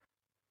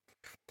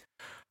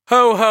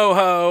Ho, ho,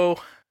 ho.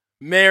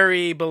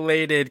 Merry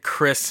belated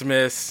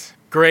Christmas.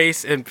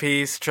 Grace and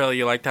peace. Trill,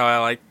 you liked how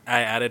I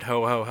added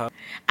ho, ho, ho?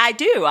 I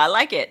do. I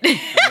like it.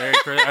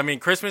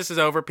 Christmas is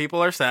over.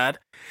 People are sad.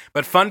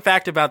 But fun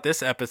fact about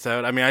this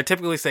episode, I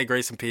typically say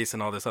grace and peace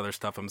and all this other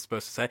stuff I'm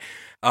supposed to say.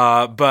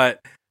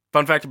 But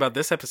fun fact about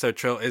this episode,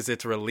 Trill, is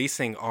it's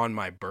releasing on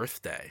my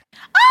birthday.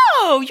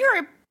 Oh, you're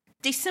a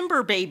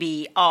December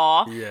baby.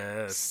 Aw.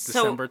 Yes,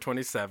 so, December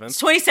 27th.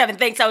 27th.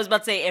 Thanks. I was about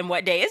to say, and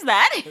what day is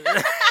that?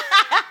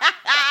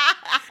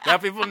 Now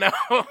people know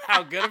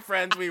how good of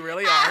friends we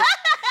really are.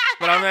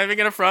 But I'm not even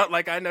going to front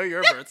like I know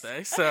your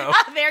birthday. So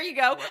there you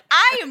go.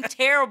 I am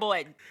terrible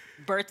at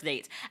birth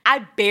dates. I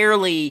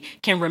barely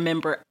can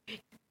remember.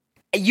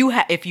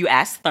 If you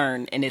ask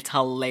Thurn, and it's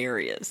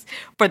hilarious,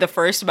 for the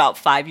first about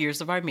 5 years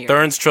of our marriage.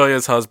 Thurn's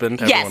Trillia's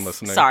husband, everyone yes,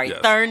 listening. Sorry,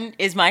 yes. Thurn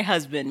is my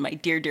husband, my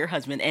dear, dear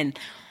husband. And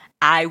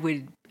I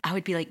would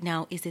be like,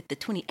 now, is it the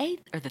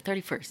 28th or the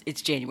 31st?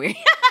 It's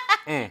January.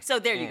 So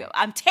there you go.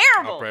 I'm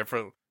terrible.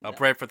 I'll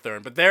pray for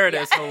Thurn. But there it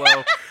is.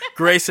 Hello.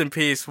 Grace and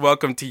peace.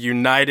 Welcome to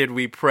United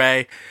We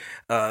Pray.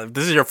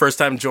 This is your first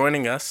time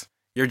joining us.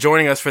 You're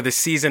joining us for the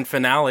season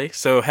finale.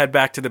 So head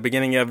back to the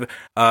beginning of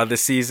the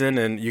season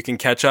and you can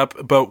catch up.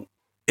 But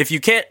if you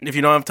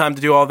don't have time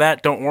to do all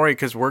that, don't worry,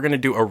 because we're going to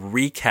do a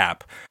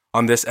recap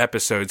on this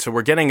episode. So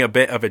we're getting a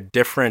bit of a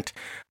different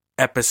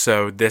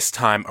episode this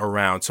time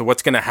around. So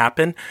what's going to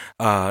happen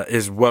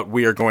is what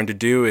we are going to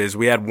do is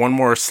we had one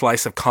more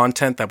slice of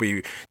content that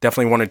we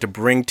definitely wanted to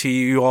bring to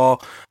you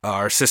all.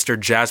 Our sister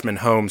Jasmine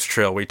Holmes,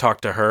 Trill, we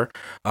talked to her.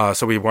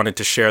 So we wanted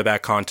to share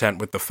that content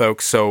with the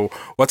folks. So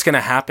what's going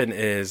to happen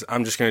is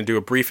I'm just going to do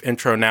a brief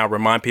intro now,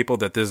 remind people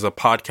that this is a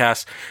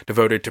podcast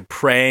devoted to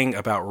praying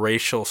about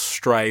racial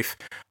strife,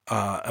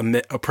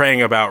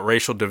 praying about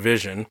racial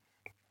division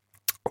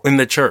in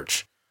the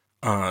church.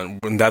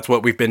 And that's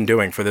what we've been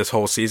doing for this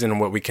whole season, and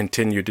what we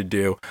continue to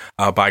do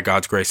by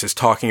God's grace is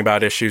talking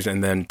about issues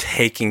and then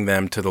taking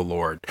them to the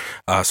Lord.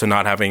 So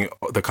not having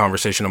the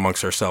conversation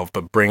amongst ourselves,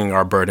 but bringing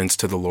our burdens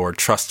to the Lord,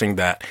 trusting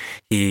that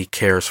He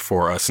cares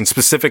for us. And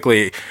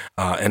specifically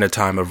in a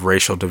time of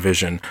racial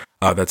division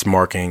that's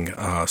marking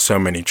so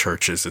many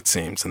churches, it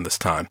seems, in this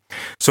time.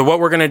 So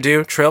what we're going to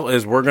do, Trill,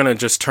 is we're going to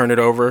just turn it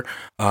over.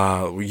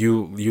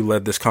 You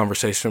led this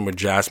conversation with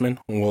Jasmine.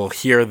 We'll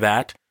hear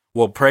that.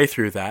 We'll pray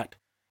through that.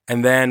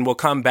 And then we'll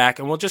come back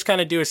and we'll just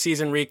kind of do a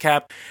season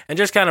recap and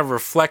just kind of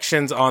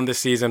reflections on the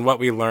season, what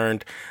we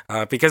learned.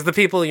 Because the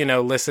people,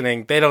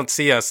 listening, they don't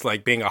see us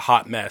like being a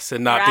hot mess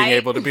and not being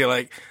able to be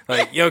like,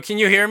 yo, can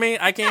you hear me?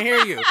 I can't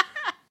hear you.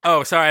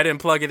 Oh, sorry, I didn't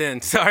plug it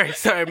in. Sorry,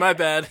 my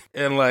bad.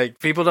 And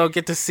people don't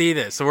get to see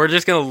this. So we're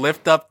just going to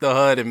lift up the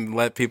hood and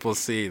let people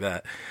see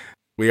that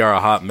we are a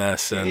hot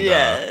mess. And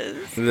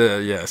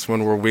yes,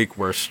 when we're weak,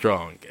 we're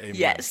strong. Amen.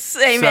 Yes,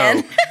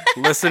 amen.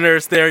 So,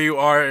 listeners, there you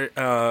are.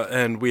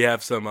 And we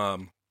have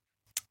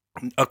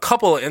a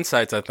couple of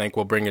insights, I think,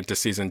 we'll bring into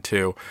season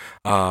 2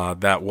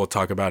 that we'll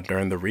talk about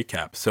during the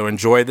recap. So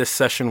enjoy this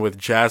session with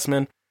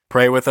Jasmine.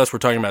 Pray with us. We're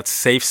talking about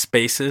safe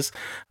spaces,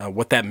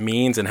 what that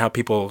means and how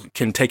people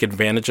can take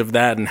advantage of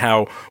that, and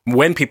how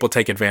when people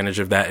take advantage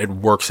of that, it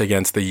works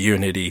against the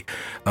unity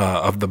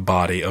of the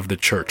body of the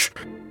church.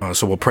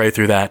 So we'll pray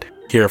through that,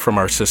 hear from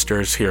our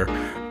sisters here,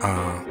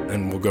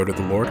 and we'll go to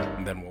the Lord,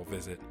 and then we'll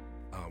visit.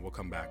 We'll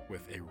come back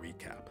with a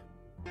recap.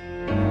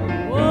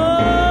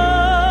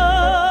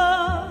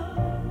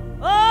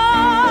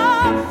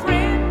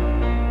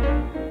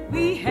 Friend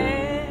we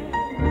had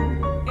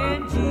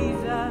in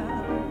Jesus.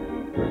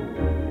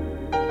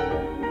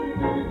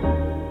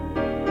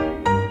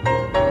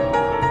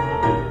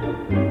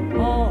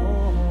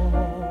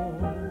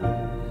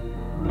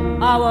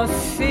 Our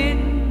sin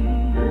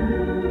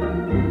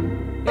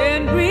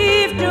and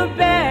grief to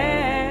bear.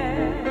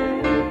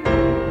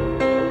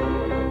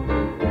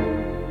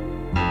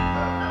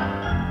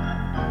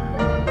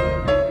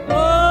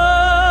 What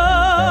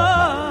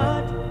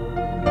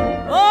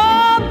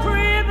a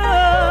privilege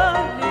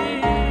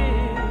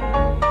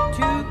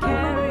to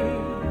carry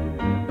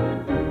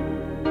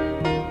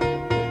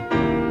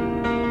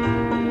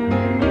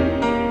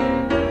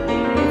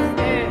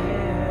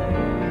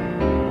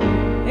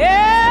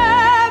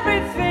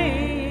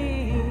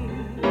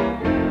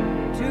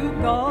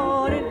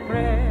God in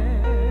prayer.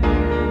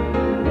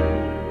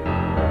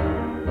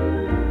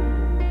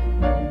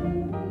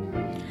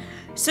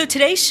 So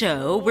today's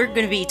show, we're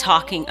going to be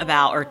talking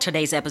about, or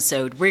today's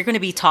episode, we're going to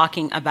be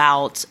talking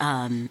about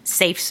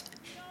safe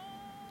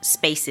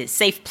spaces,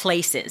 safe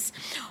places.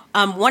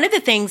 One of the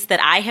things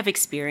that I have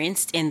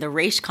experienced in the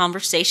race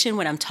conversation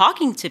when I'm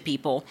talking to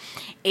people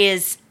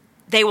is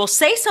they will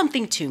say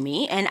something to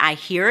me and I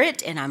hear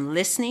it and I'm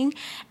listening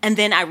and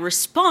then I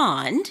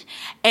respond.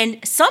 And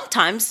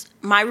sometimes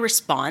my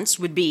response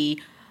would be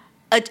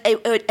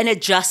an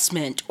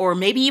adjustment or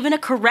maybe even a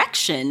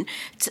correction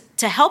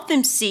to help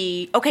them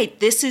see, okay,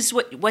 this is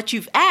what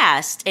you've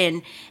asked.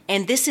 And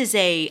this is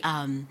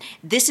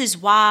this is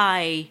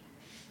why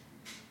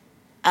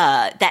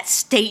that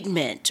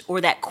statement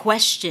or that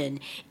question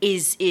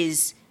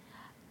is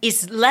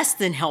is less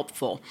than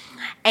helpful.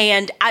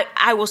 And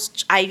I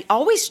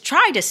always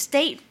try to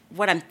state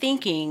what I'm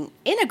thinking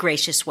in a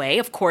gracious way.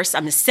 Of course,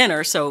 I'm a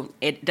sinner, so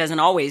it doesn't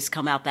always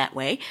come out that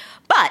way.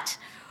 But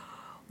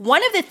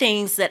one of the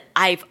things that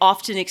I've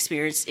often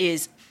experienced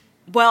is,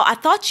 well, I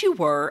thought you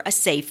were a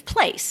safe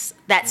place.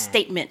 That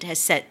statement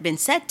has been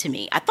said to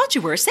me. I thought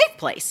you were a safe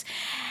place.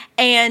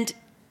 And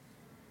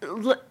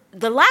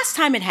the last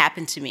time it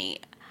happened to me,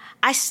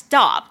 I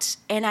stopped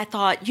and I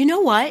thought, you know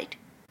what?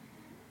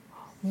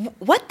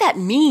 What that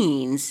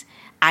means,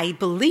 I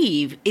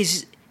believe,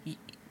 is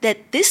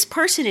that this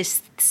person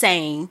is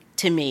saying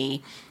to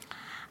me,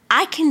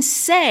 I can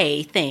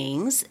say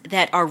things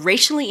that are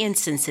racially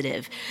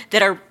insensitive,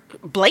 that are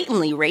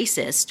blatantly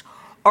racist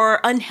or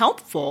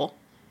unhelpful,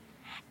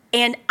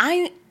 and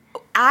I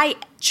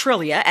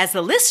Trillia, as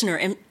the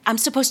listener, I'm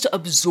supposed to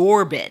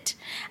absorb it.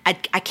 I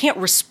can't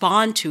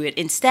respond to it.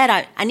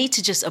 Instead, I need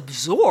to just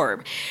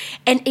absorb.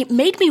 And it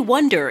made me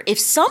wonder if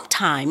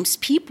sometimes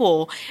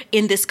people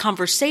in this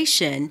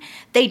conversation,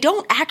 they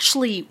don't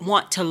actually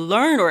want to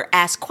learn or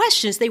ask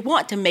questions. They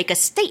want to make a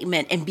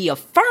statement and be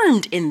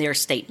affirmed in their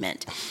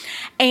statement.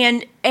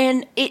 And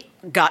it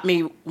got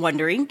me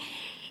wondering,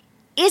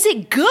 is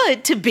it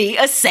good to be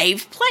a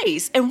safe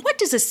place? And what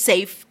does a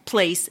safe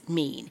place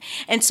mean?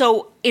 And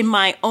so in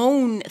my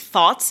own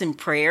thoughts and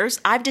prayers,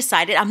 I've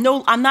decided I'm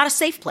not a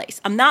safe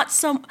place. I'm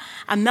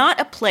not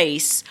a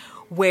place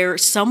where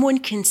someone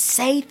can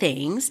say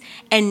things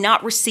and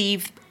not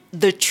receive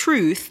the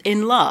truth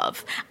in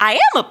love. I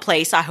am a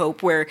place, I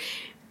hope, where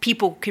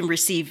people can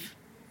receive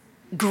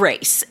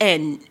grace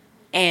and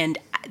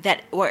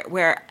that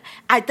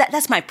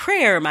that's my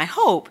prayer, my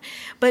hope.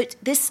 But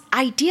this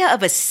idea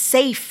of a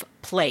safe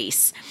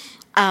place,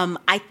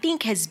 I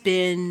think has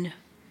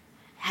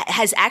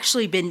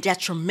actually been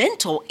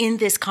detrimental in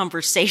this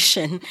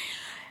conversation.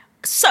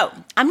 So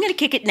I'm going to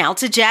kick it now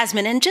to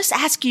Jasmine and just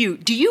ask you,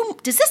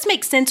 does this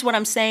make sense what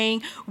I'm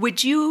saying?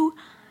 Would you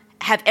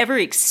have ever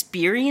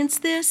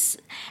experienced this?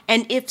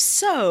 And if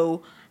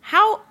so,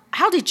 how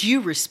did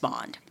you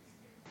respond?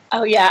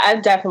 Oh, yeah,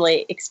 I've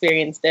definitely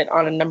experienced it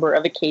on a number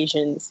of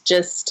occasions.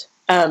 Just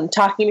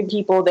talking to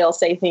people, they'll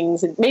say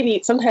things, and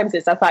maybe sometimes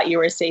it's, I thought you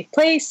were a safe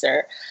place,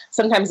 or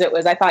sometimes it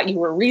was, I thought you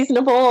were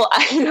reasonable.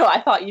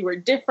 I thought you were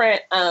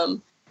different.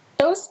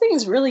 Those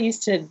things really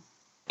used to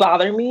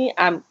bother me.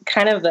 I'm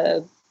kind of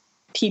a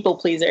people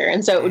pleaser.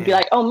 And so it would be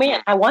like, oh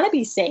man, I want to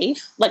be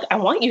safe. Like, I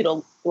want you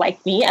to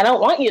like me. I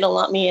don't want you to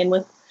lump me in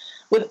with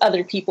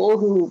other people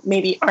who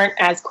maybe aren't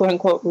as quote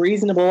unquote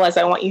reasonable as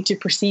I want you to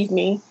perceive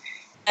me.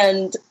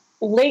 And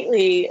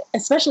lately,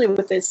 especially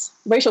with this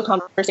racial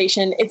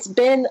conversation, it's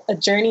been a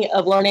journey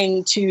of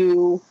learning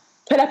to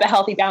put up a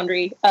healthy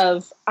boundary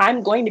of,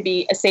 I'm going to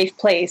be a safe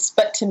place.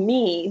 But to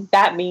me,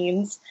 that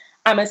means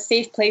I'm a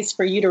safe place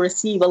for you to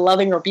receive a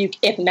loving rebuke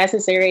if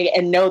necessary,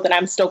 and know that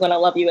I'm still going to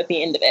love you at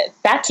the end of it.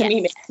 That to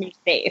me makes me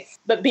safe.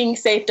 But being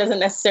safe doesn't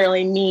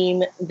necessarily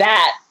mean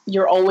that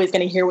you're always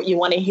going to hear what you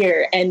want to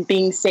hear. And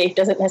being safe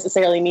doesn't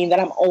necessarily mean that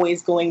I'm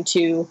always going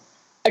to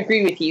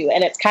agree with you.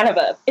 And it's kind of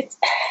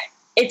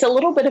it's a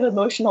little bit of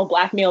emotional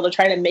blackmail to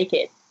try to make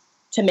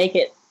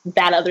it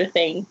that other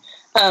thing.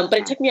 But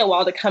it took me a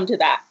while to come to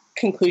that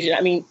conclusion.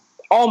 I mean,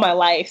 all my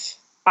life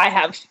I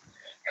have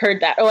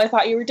heard that, oh, I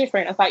thought you were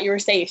different. I thought you were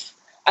safe.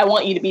 I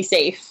want you to be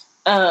safe.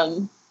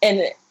 And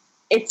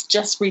it's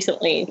just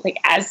recently, like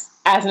as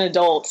an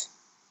adult,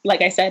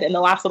 like I said, in the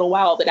last little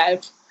while, that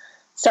I've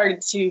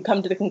started to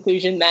come to the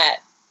conclusion that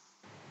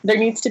there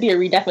needs to be a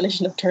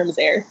redefinition of terms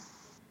there.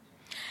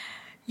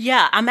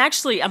 Yeah, I'm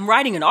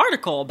writing an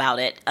article about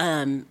it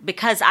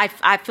because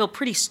I feel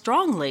pretty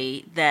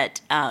strongly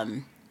that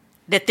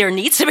that there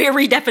needs to be a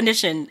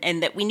redefinition,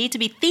 and that we need to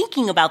be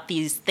thinking about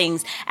these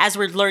things as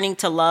we're learning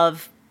to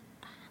love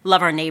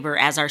our neighbor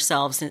as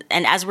ourselves, and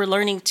as we're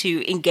learning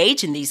to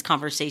engage in these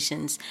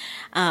conversations,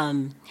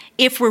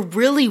 if we're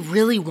really,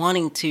 really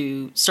wanting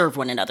to serve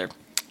one another.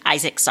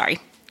 Isaac, sorry,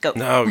 go.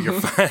 No, you're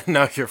fine.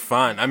 No, you're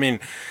fine. I mean,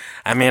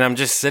 I'm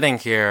just sitting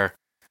here.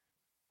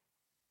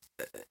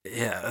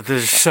 Yeah,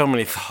 there's so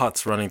many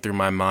thoughts running through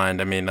my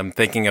mind. I mean, I'm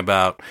thinking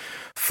about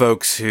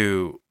folks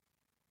who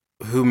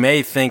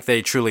may think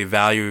they truly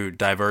value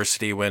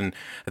diversity, when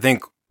I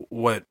think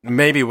what,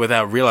 maybe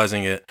without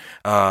realizing it,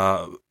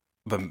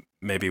 but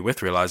maybe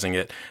with realizing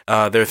it,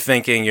 they're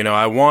thinking,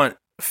 I want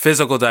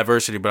physical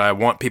diversity, but I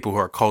want people who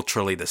are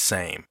culturally the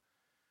same.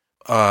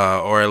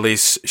 Or at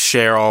least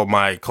share all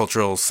my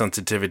cultural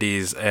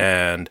sensitivities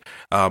and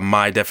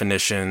my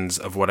definitions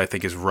of what I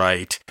think is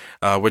right,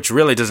 which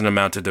really doesn't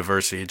amount to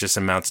diversity. It just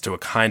amounts to a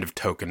kind of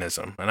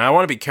tokenism. And I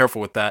want to be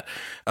careful with that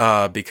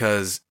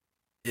because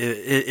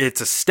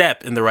it's a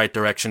step in the right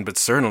direction. But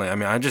certainly,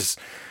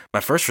 my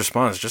first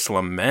response is just a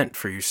lament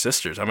for you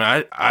sisters. I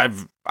mean, I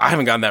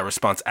haven't gotten that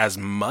response as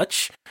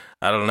much.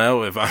 I don't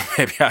know if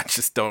maybe I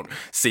just don't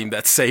seem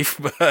that safe,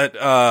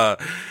 but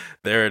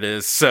there it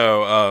is.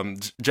 So,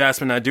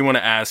 Jasmine, I do want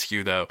to ask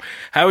you, though,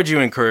 how would you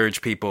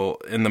encourage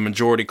people in the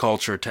majority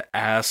culture to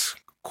ask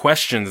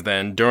questions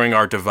then during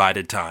our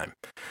divided time.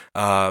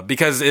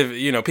 Because if,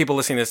 people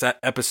listening to this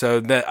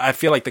episode, that I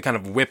feel like the kind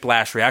of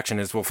whiplash reaction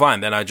is, well,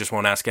 fine, then I just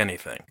won't ask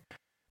anything.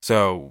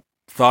 So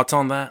thoughts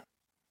on that?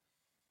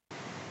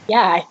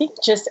 Yeah, I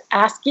think just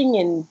asking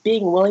and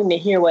being willing to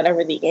hear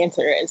whatever the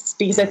answer is.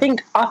 Because I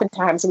think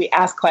oftentimes we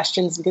ask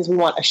questions because we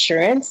want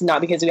assurance,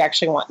 not because we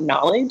actually want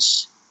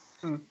knowledge.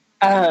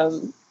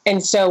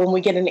 And so when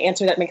we get an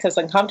answer that makes us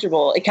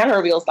uncomfortable, it kind of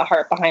reveals the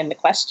heart behind the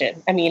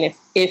question. I mean,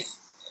 if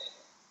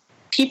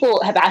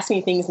people have asked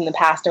me things in the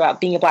past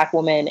about being a Black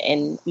woman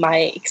and my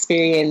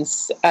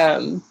experience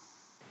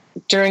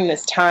during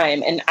this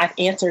time, and I've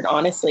answered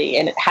honestly,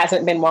 and it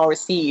hasn't been well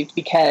received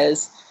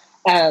because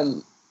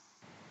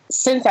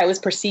since I was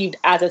perceived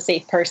as a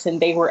safe person,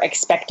 they were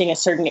expecting a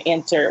certain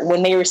answer.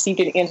 When they received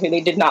an answer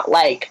they did not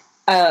like,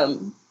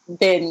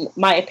 then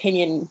my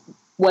opinion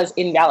was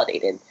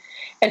invalidated.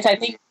 And so I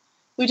think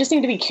we just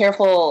need to be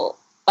careful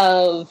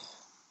of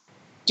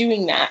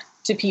doing that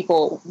to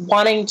people,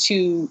 wanting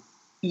to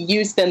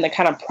use them to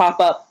kind of prop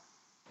up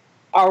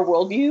our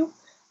worldview,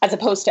 as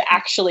opposed to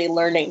actually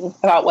learning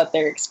about what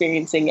they're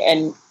experiencing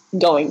and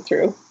going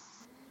through.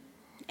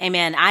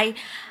 Amen. I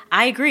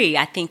agree.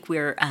 I think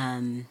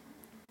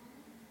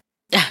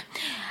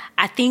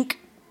I think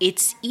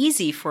it's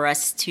easy for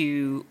us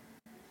to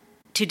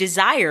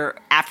desire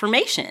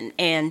affirmation.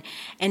 And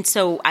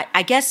so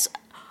I guess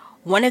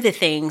one of the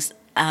things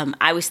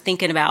I was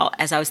thinking about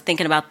as I was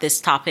thinking about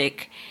this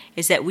topic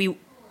is that when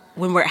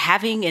we're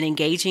having and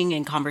engaging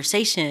in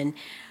conversation,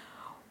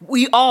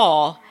 we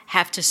all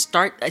have to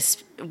start,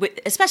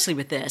 especially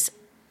with this,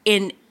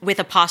 with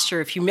a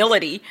posture of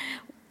humility.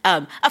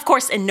 Of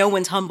course, and no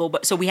one's humble,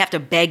 but so we have to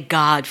beg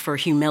God for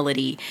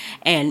humility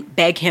and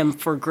beg Him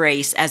for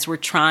grace as we're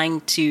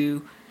trying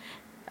to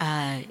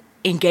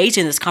engage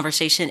in this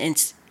conversation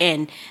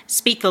and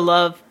speak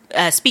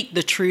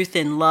the truth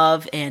in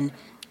love and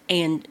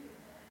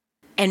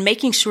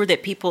making sure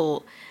that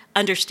people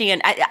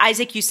understand.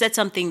 Isaac, you said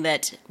something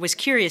that was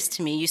curious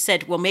to me. You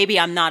said, well, maybe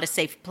I'm not a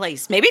safe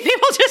place. Maybe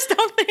people just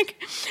don't think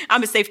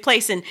I'm a safe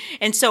place.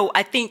 And so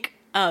I think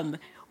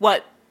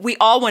what we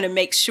all want to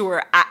make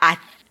sure, I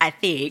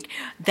think,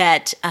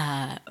 that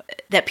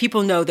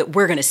people know that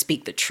we're going to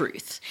speak the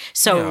truth.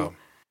 So, yeah.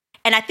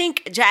 And I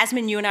think,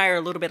 Jasmine, you and I are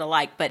a little bit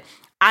alike, but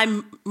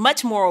I'm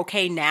much more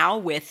okay now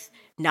with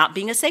not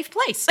being a safe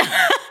place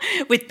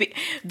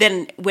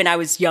than when I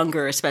was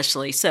younger,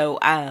 especially. So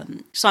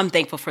I'm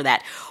thankful for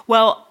that.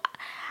 Well,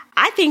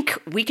 I think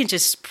we can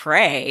just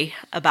pray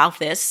about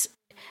this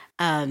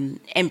and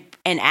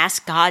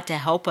ask God to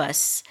help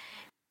us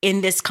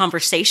in this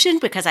conversation,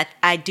 because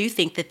I do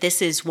think that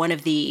this is one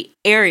of the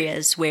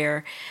areas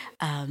where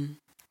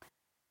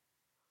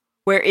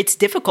it's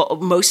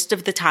difficult most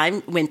of the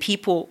time when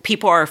people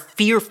are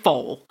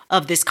fearful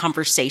of this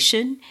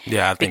conversation.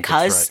 Yeah, I think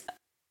that's right.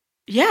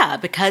 Yeah,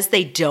 because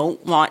they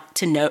don't want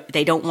to know,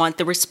 they don't want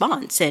the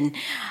response. And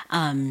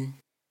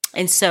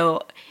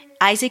so,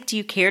 Isaac, do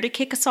you care to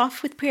kick us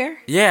off with prayer?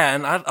 Yeah,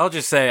 and I'll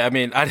just say, I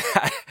mean,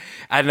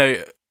 I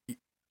know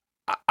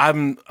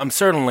I'm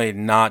certainly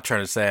not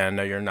trying to say, I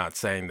know you're not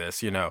saying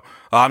this,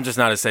 I'm just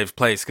not a safe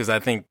place, because I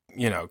think,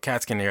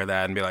 cats can hear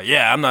that and be like,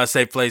 yeah, I'm not a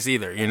safe place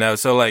either,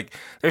 so like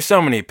there's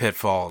so many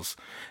pitfalls.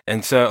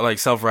 And so like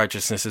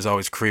self-righteousness is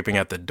always creeping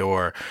at the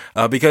door,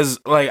 because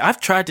like I've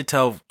tried to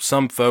tell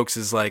some folks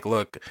is like,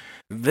 look,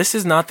 this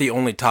is not the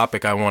only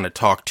topic I want to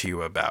talk to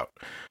you about.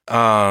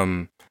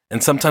 And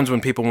sometimes when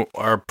people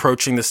are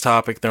approaching this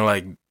topic, they're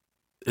like,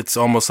 it's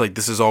almost like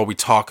this is all we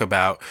talk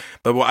about.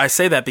 But I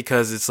say that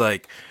because it's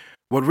like,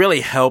 what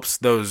really helps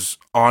those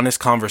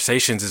honest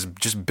conversations is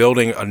just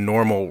building a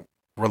normal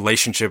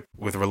relationship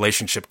with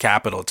relationship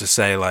capital to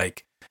say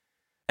like,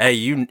 hey,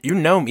 you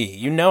know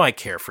me, I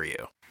care for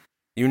you.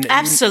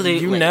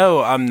 Absolutely.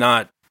 I'm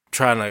not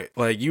trying to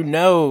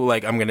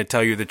like, I'm going to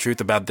tell you the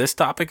truth about this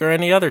topic or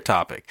any other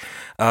topic.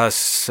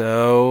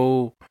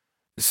 So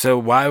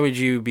why would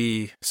you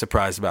be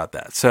surprised about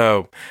that?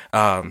 So,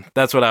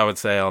 that's what I would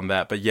say on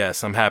that. But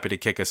yes, I'm happy to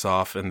kick us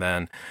off. And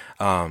then,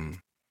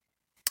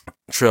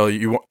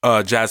 Trill,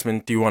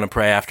 Jasmine, do you want to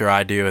pray after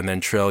I do? And then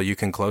Trill, you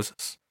can close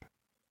us.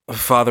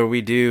 Father,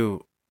 we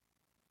do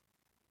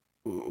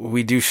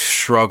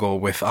struggle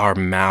with our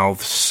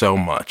mouths so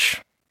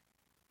much.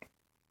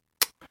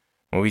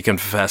 We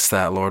confess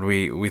that, Lord.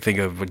 We think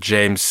of what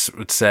James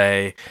would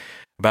say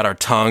about our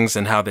tongues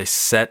and how they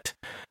set,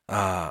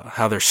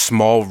 how they're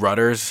small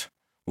rudders,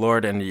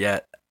 Lord, and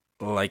yet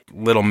like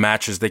little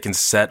matches, they can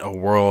set a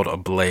world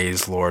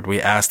ablaze, Lord.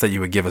 We ask that you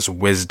would give us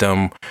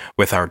wisdom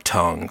with our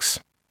tongues.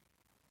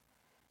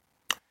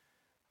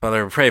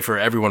 Father, I pray for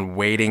everyone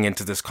wading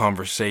into this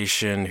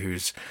conversation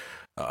who's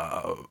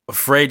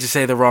afraid to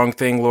say the wrong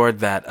thing, Lord,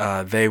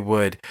 that they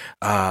would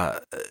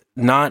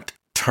not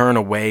turn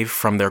away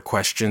from their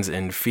questions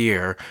in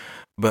fear,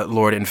 but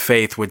Lord, in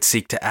faith would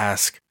seek to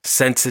ask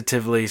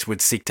sensitively,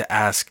 would seek to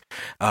ask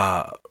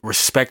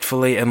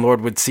respectfully, and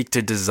Lord, would seek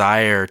to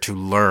desire to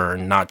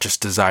learn, not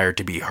just desire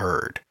to be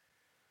heard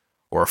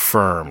or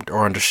affirmed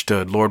or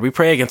understood. Lord, we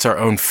pray against our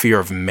own fear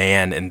of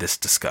man in this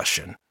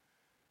discussion.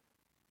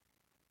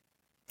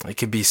 It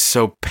could be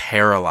so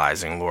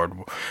paralyzing, Lord.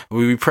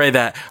 We pray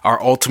that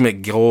our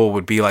ultimate goal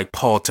would be like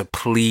Paul, to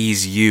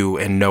please you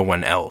and no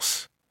one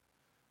else.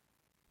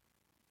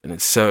 And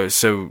it's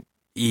so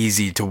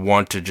easy to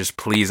want to just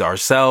please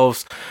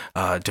ourselves,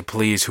 to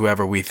please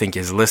whoever we think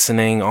is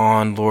listening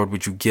on. Lord,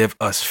 would you give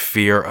us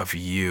fear of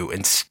you,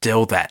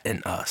 instill that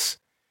in us.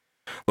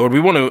 Lord,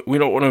 we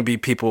don't want to be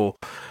people,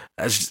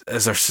 as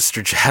our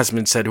sister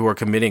Jasmine said, who are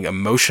committing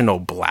emotional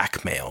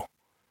blackmail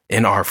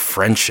in our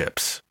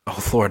friendships.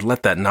 Oh Lord,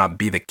 let that not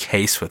be the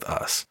case with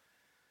us.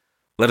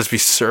 Let us be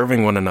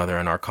serving one another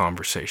in our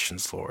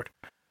conversations, Lord.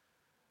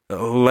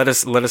 Let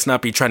us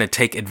not be trying to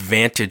take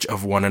advantage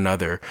of one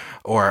another,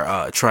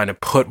 or trying to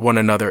put one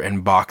another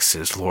in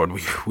boxes, Lord.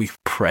 We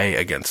pray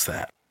against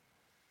that.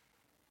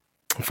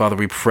 Father,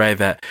 we pray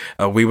that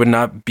we would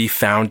not be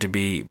found to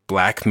be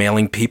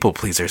blackmailing people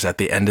pleasers at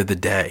the end of the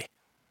day.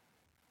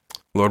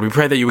 Lord, we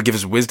pray that you would give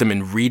us wisdom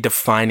in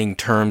redefining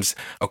terms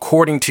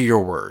according to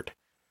your word.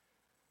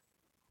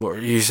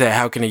 Lord, you say,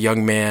 how can a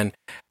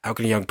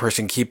young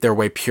person keep their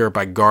way pure?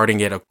 By guarding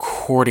it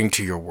according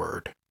to your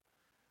word.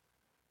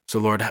 So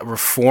Lord,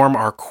 reform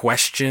our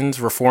questions,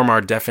 reform our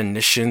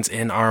definitions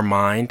in our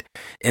mind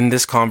in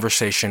this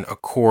conversation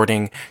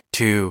according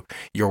to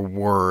your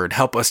word.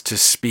 Help us to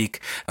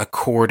speak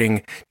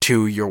according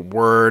to your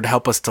word.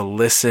 Help us to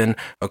listen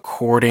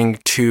according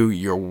to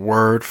your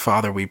word.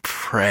 Father, we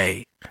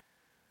pray.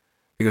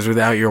 Because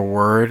without your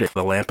word,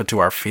 the lamp unto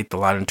our feet, the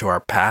light unto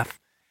our path,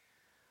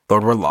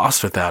 Lord, we're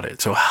lost without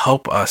it. So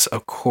help us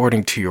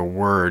according to your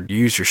word.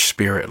 Use your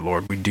spirit,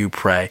 Lord. We do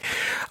pray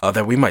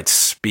that we might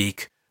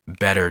speak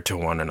better to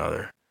one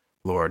another,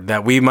 Lord,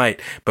 that we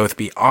might both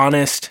be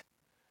honest,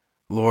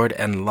 Lord,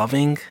 and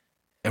loving.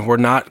 And we're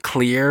not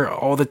clear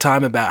all the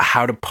time about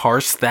how to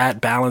parse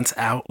that balance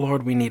out,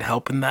 Lord. We need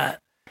help in that.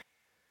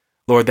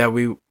 Lord, that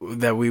we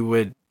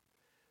would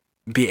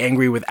be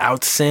angry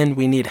without sin.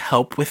 We need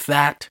help with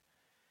that.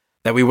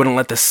 That we wouldn't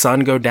let the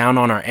sun go down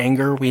on our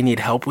anger. We need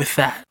help with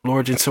that,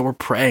 Lord. And so we're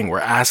praying, we're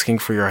asking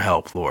for your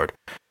help, Lord.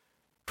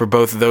 For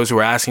both those who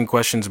are asking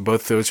questions,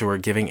 both those who are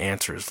giving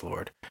answers,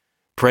 Lord.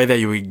 Pray that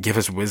you would give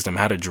us wisdom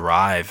how to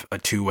drive a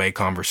two-way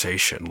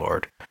conversation,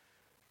 Lord.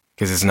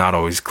 Because it's not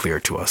always clear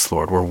to us,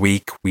 Lord. We're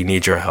weak, we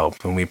need your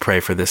help, and we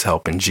pray for this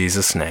help in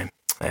Jesus' name.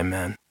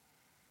 Amen.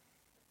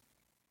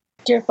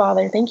 Dear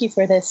Father, thank you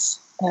for this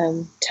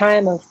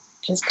time of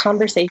just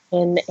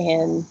conversation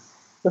and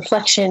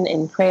reflection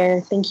and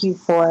prayer. Thank you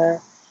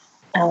for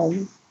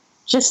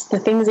just the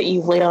things that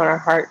you've laid on our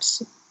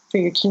hearts for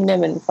your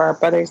kingdom and for our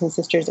brothers and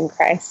sisters in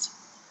Christ.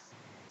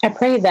 I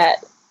pray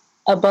that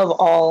above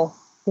all,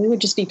 we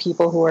would just be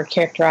people who are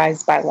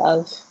characterized by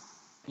love,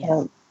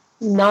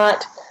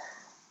 not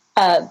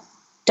a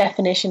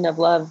definition of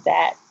love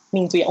that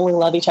means we only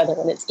love each other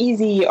when it's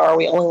easy, or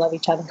we only love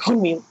each other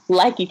when we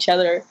like each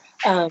other,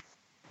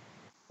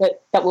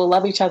 but that we'll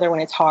love each other when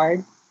it's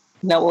hard,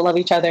 and that we'll love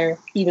each other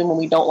even when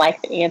we don't like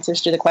the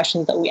answers to the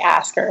questions that we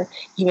ask, or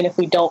even if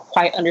we don't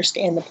quite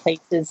understand the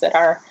places that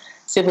our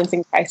siblings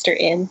in Christ are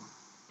in.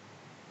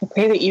 I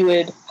pray that you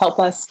would help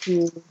us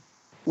to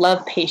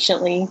love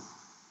patiently,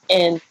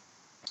 and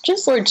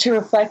just, Lord, to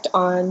reflect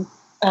on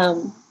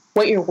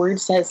what your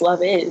word says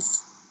love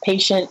is,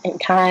 patient and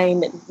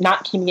kind and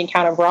not keeping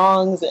account of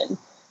wrongs. And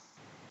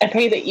I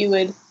pray that you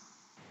would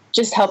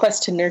just help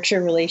us to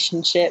nurture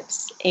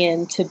relationships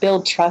and to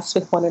build trust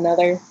with one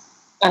another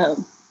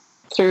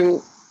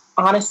through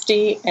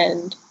honesty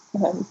and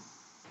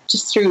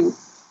just through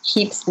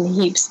heaps and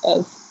heaps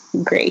of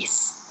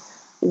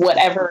grace,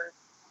 whatever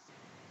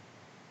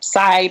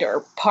side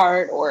or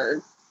part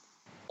or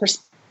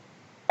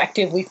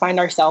perspective we find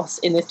ourselves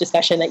in this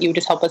discussion, that you would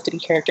just help us to be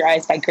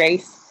characterized by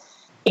grace,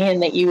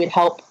 and that you would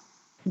help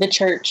the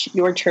church,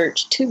 your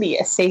church, to be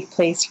a safe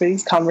place for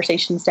these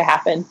conversations to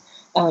happen,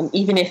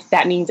 even if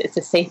that means it's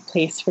a safe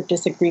place for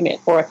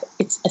disagreement, or if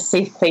it's a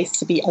safe place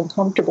to be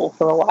uncomfortable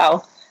for a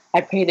while.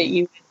 I pray that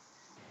you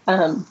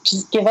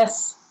just give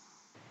us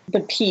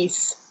the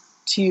peace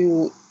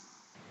to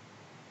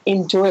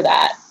endure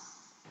that.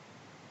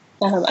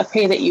 I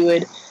pray that you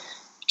would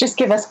just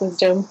give us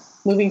wisdom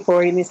moving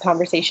forward in these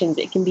conversations.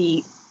 It can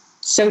be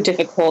so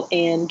difficult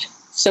and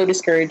so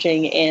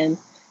discouraging, and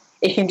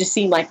it can just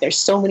seem like there's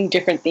so many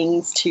different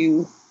things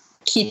to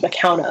keep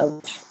account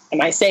of. Am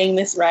I saying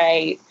this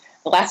right?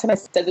 The last time I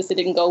said this, it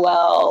didn't go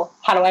well.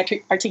 How do I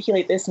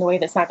articulate this in a way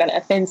that's not going to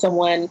offend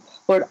someone?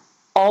 Lord,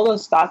 all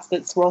those thoughts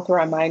that swirl through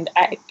our mind,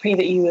 I pray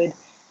that you would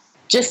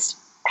just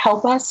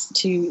help us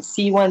to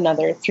see one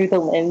another through the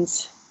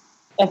lens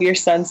of your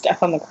son's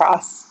death on the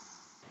cross.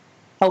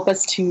 Help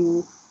us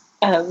to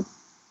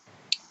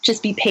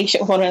just be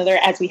patient with one another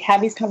as we have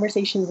these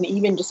conversations, and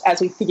even just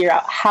as we figure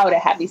out how to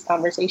have these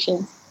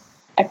conversations.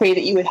 I pray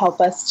that you would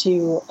help us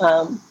to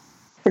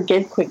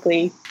forgive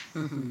quickly,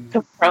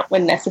 confront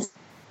when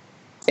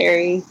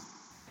necessary,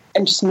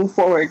 and just move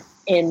forward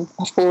in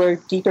a fuller,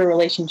 deeper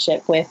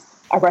relationship with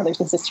our brothers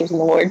and sisters in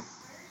the Lord.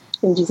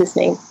 In Jesus'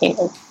 name,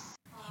 amen.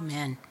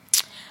 Amen.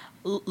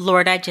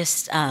 Lord, I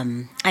just,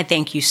 I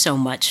thank you so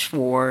much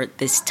for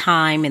this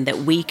time, and that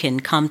we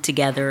can come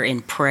together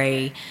and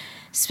pray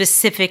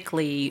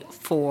specifically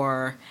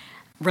for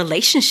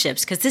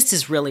relationships, because this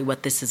is really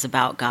what this is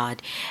about,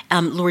 God.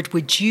 Lord,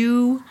 would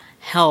you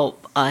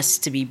help us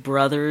to be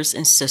brothers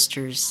and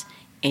sisters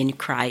in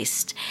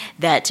Christ,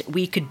 that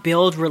we could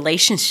build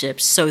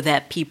relationships so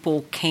that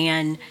people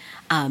can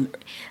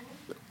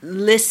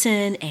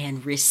listen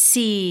and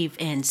receive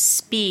and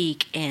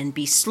speak and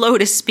be slow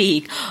to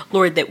speak,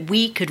 Lord, that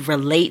we could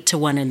relate to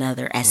one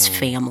another as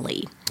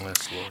family.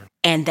 Yes, Lord.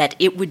 And that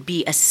it would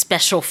be a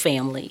special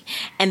family,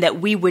 and that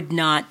we would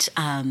not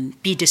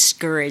be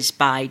discouraged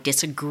by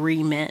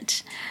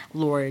disagreement,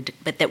 Lord,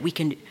 but that we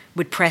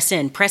would press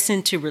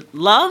into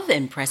love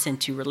and press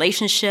into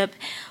relationship,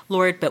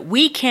 Lord, but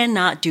we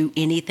cannot do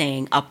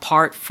anything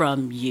apart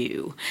from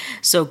you.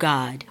 So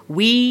God,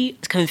 we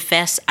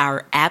confess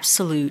our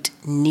absolute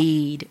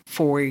need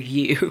for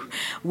you.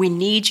 We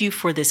need you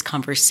for this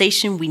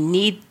conversation. We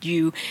need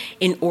you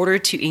in order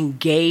to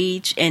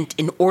engage and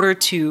in order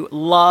to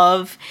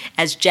love,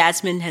 as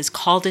Jasmine has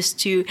called us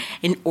to,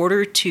 in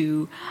order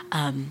to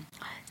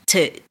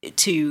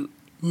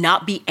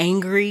not be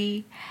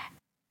angry,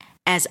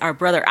 as our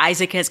brother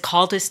Isaac has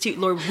called us to.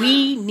 Lord,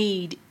 we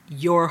need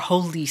your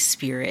Holy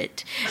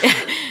Spirit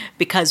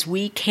because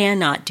we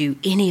cannot do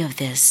any of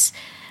this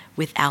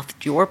without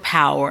your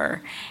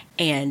power.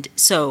 And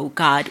so,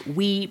 God,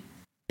 we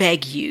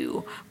beg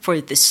you for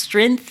the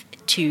strength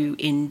to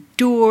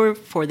endure,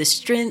 for the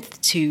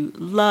strength to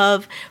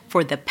love,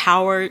 for the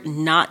power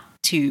not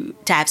to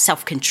have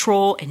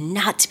self-control and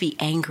not to be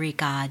angry,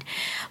 God.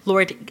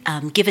 Lord,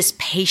 give us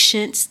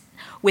patience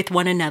with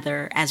one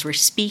another as we're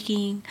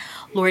speaking,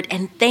 Lord,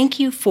 and thank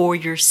you for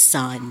your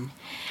Son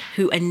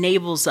who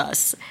enables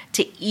us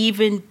to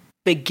even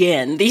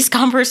begin these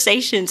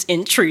conversations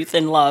in truth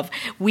and love.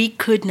 We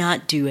could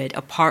not do it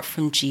apart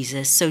from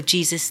Jesus. So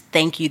Jesus,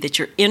 thank you that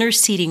you're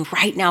interceding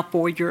right now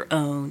for your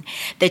own,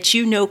 that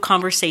you know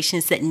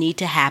conversations that need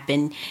to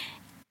happen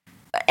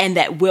and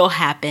that will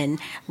happen,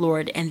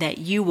 Lord, and that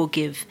you will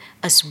give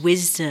us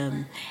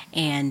wisdom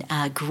and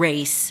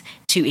grace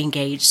to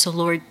engage. So,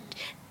 Lord,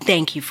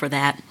 thank you for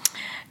that.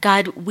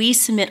 God, we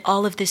submit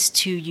all of this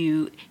to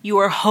you. You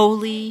are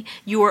holy.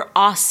 You are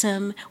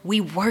awesome. We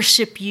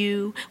worship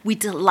you. We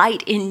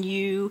delight in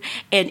you.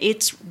 And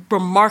it's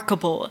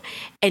remarkable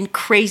and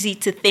crazy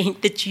to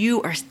think that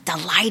you are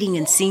delighting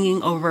and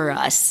singing over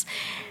us.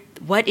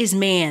 What is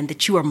man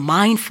that you are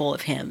mindful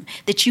of him,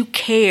 that you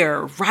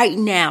care right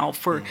now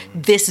for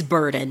this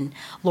burden?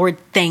 Lord,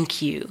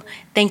 thank you.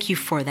 Thank you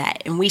for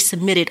that. And we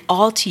submit it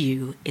all to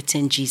you. It's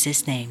in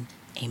Jesus' name.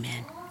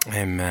 Amen.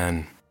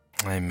 Amen.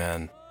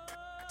 Amen.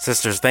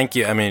 Sisters, thank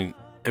you. I mean,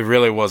 it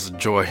really was a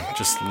joy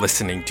just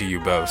listening to you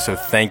both. So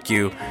thank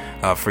you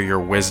for your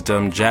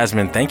wisdom.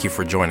 Jasmine, thank you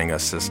for joining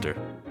us, sister.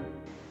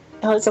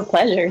 Oh, it's a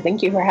pleasure.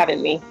 Thank you for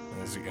having me.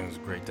 It was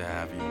great to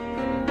have you.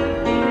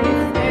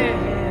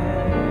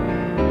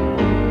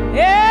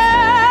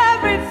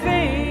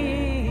 Everything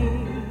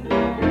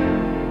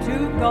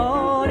to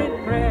God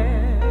in prayer.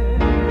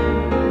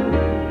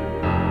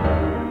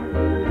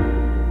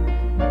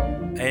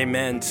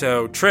 Amen.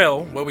 So,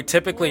 Trill, what we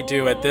typically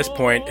do at this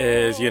point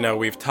is,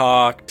 we've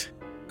talked,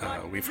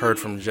 we've heard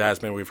from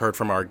Jasmine, we've heard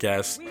from our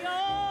guests,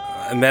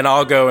 and then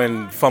I'll go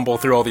and fumble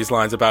through all these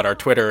lines about our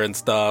Twitter and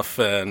stuff,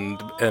 and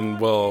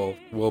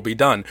we'll be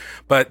done.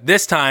 But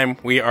this time,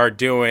 we are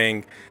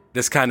doing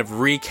this kind of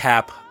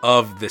recap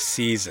of the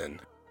season.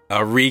 A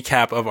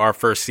recap of our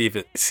first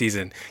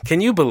season. Can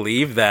you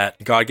believe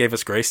that God gave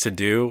us grace to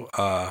do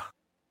a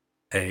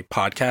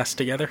podcast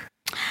together?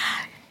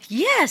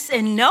 Yes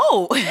and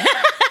no.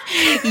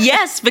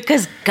 Yes,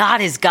 because God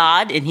is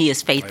God and he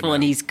is faithful. Amen.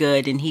 And he's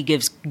good and he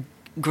gives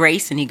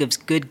grace and he gives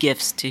good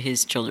gifts to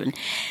his children.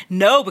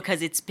 No,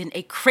 because it's been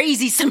a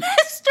crazy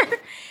semester.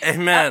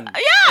 Amen.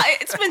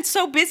 It's been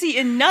so busy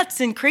and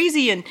nuts and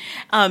crazy. And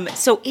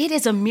so it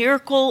is a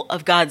miracle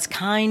of God's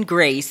kind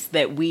grace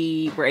that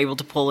we were able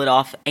to pull it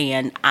off.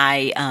 And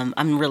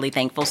I'm really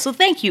thankful. So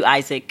thank you,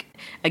 Isaac,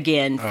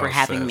 again for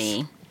having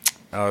me.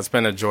 Oh, it's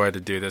been a joy to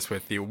do this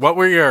with you. What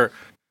were your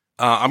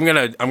I'm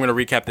gonna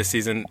recap this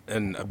season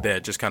in a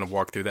bit, just kind of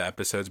walk through the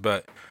episodes.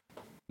 But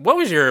what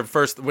was your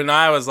first, when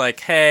I was like,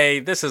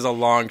 hey, this is a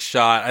long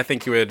shot, I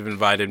think you would have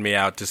invited me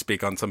out to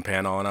speak on some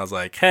panel, and I was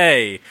like,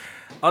 hey,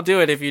 I'll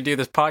do it if you do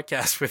this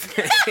podcast with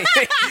me.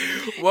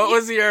 What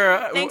was your...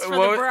 Thanks for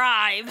the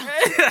bribe.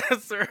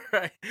 That's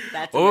right.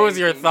 What was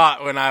your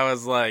thought when I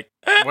was like,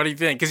 what do you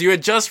think? Because you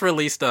had just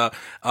released a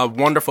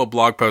wonderful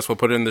blog post, we'll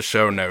put it in the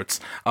show notes,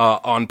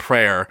 on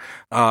prayer.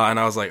 And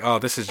I was like, oh,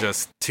 this is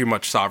just too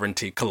much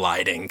sovereignty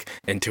colliding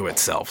into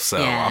itself. So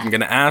I'm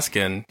going to ask,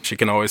 and she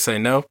can always say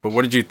no. But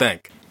what did you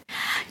think?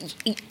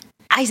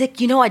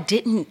 Isaac, I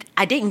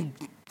didn't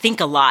think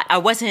a lot. I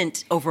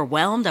wasn't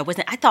overwhelmed. I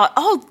thought,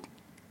 oh,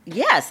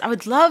 yes, I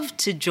would love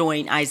to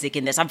join Isaac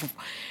in this. I've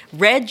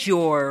read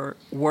your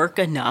work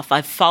enough.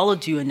 I've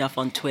followed you enough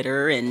on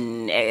Twitter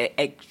and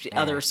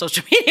other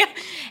social media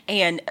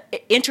and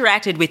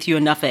interacted with you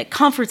enough at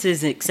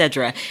conferences,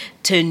 etc.,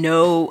 to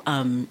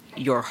know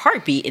your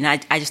heartbeat. And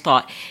I just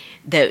thought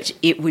that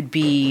it would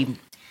be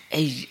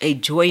a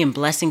joy and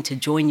blessing to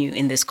join you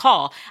in this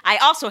call. I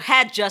also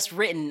had just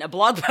written a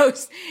blog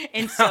post,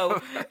 and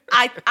so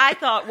I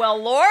thought,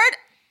 well, Lord,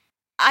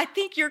 I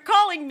think you're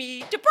calling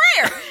me to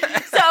prayer.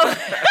 So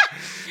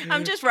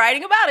I'm just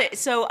writing about it.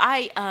 So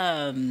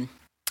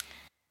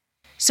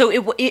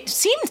it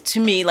seemed to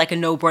me like a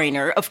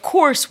no-brainer. Of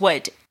course,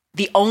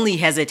 the only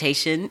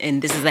hesitation,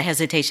 and this is the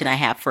hesitation I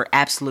have for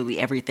absolutely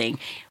everything,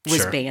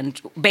 was Sure.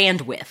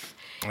 bandwidth.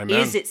 Amen.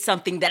 Is it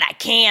something that I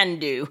can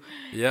do?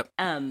 Yep.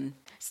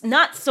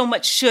 Not so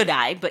much should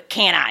I, but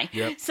can I?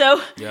 Yep.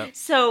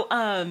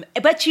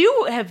 But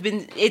you have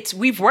been,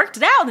 we've worked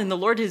it out, and the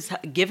Lord has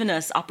given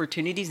us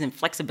opportunities and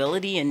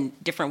flexibility in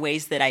different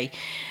ways that I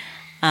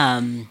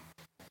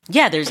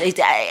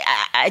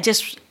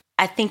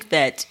think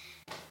that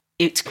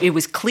it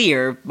was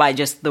clear by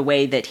just the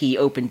way that he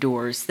opened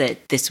doors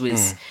that this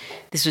was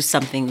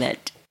something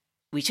that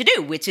we should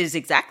do, which is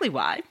exactly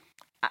why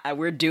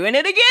we're doing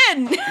it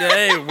again.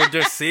 Hey, we're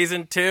just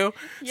season 2.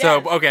 Yes.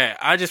 So, okay,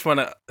 I just want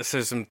to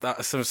say some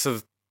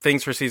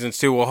things for seasons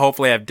 2. We'll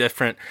hopefully have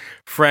different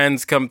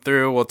friends come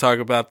through. We'll talk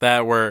about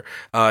that, where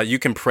you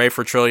can pray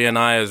for Trillia and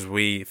I as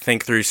we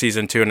think through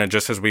season 2, and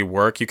just as we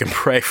work, you can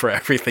pray for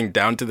everything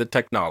down to the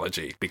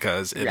technology,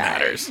 because it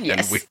matters,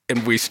 yes.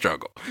 and we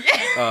struggle.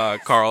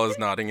 Carl is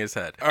nodding his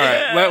head. All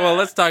right,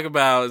 let's talk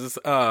about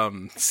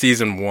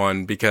season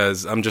 1,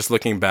 because I'm just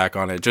looking back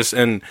on it,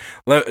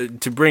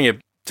 to bring it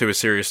to a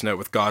serious note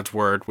with God's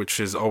word, which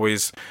is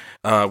always,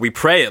 we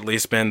pray at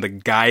least, been the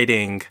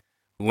guiding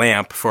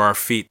lamp for our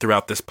feet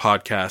throughout this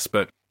podcast.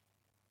 But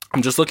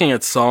I'm just looking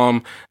at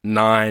Psalm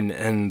 9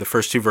 and the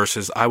first 2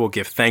 verses. I will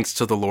give thanks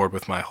to the Lord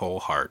with my whole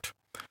heart.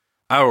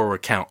 I will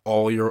recount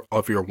all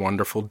of your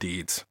wonderful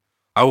deeds.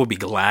 I will be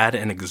glad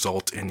and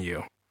exult in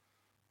you.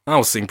 I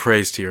will sing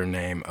praise to your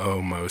name,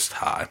 O Most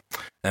High.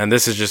 And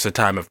this is just a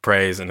time of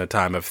praise and a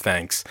time of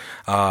thanks,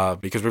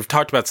 because we've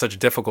talked about such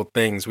difficult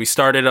things. We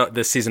started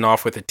this season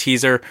off with a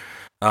teaser,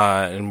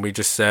 and we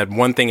just said,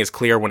 one thing is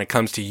clear: when it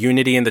comes to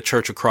unity in the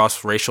church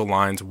across racial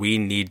lines, we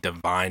need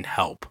divine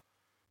help.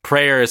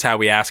 Prayer is how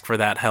we ask for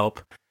that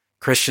help.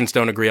 Christians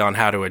don't agree on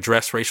how to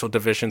address racial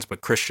divisions, but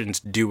Christians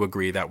do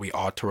agree that we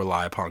ought to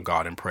rely upon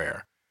God in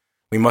prayer.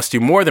 We must do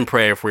more than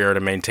pray if we are to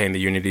maintain the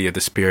unity of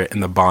the Spirit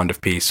and the bond of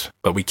peace,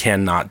 but we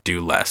cannot do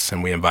less,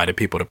 and we invited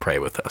people to pray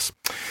with us.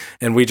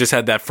 And we just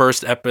had that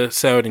first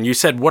episode, and you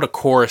said what a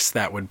chorus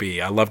that would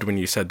be. I loved when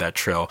you said that,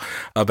 Trill,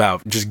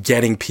 about just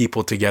getting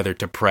people together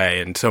to pray,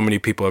 and so many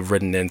people have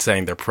written in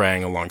saying they're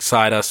praying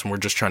alongside us, and we're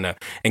just trying to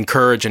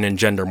encourage and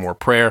engender more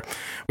prayer.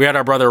 We had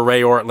our brother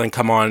Ray Ortland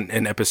come on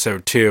in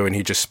episode 2, and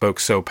he just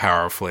spoke so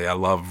powerfully. I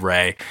love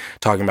Ray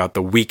talking about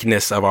the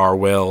weakness of our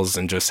wills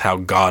and just how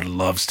God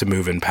loves to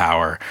move in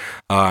power.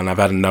 And I've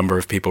had a number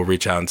of people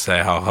reach out and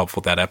say how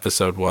helpful that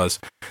episode was.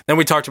 Then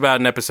we talked about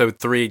in episode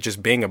 3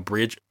 just being a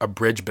bridge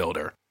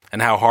builder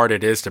and how hard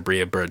it is to be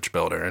a bridge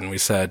builder. And we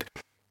said,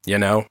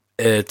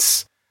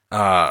 it's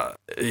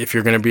if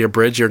you're going to be a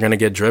bridge, you're going to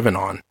get driven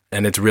on.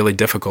 And it's really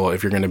difficult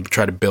if you're going to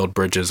try to build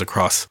bridges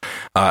across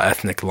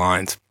ethnic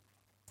lines.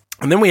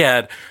 And then we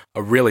had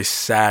a really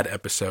sad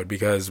episode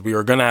because we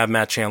were going to have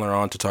Matt Chandler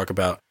on to talk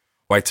about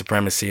white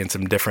supremacy and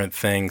some different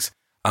things.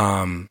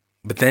 But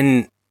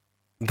then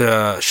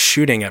the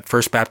shooting at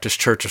First Baptist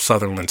Church of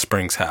Sutherland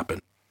Springs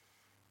happened.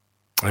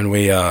 And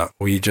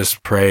we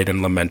just prayed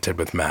and lamented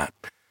with Matt,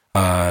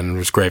 and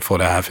was grateful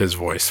to have his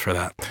voice for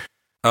that.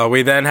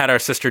 We then had our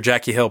sister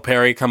Jackie Hill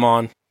Perry come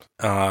on.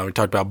 We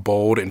talked about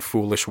bold and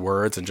foolish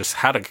words and just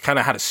how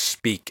to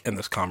speak in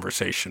this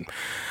conversation.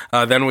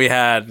 Then we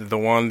had the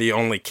one, the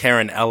only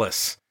Karen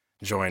Ellis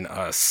join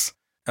us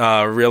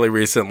really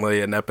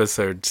recently in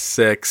episode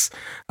 6.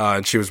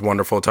 And she was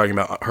wonderful, talking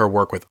about her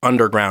work with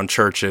underground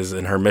churches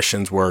and her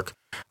missions work,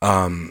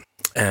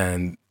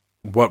 and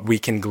what we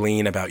can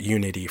glean about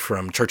unity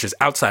from churches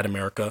outside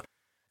America.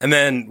 And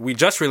then we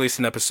just released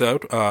an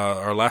episode,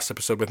 our last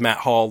episode with Matt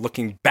Hall,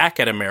 looking back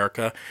at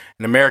America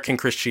and American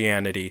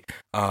Christianity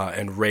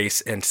and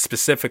race, and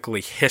specifically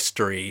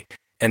history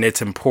and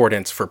its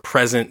importance for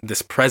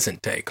this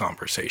present day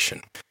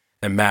conversation.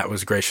 And Matt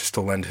was gracious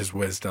to lend his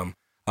wisdom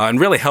and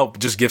really help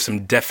just give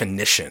some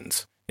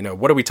definitions.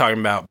 What are we talking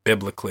about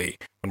biblically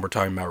when we're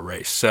talking about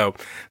race? So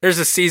there's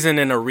a season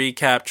in a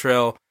recap,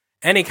 Trill.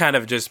 Any kind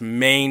of just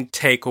main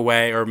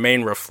takeaway or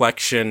main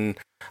reflection,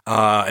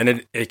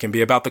 and it can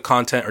be about the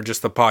content or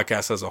just the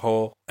podcast as a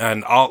whole.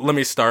 And let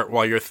me start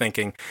while you're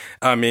thinking.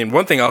 I mean,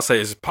 one thing I'll say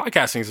is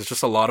podcasting is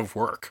just a lot of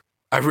work.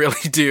 I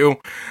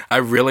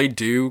really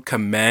do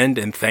commend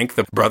and thank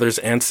the brothers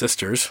and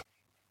sisters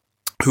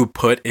who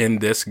put in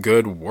this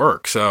good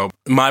work. So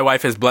my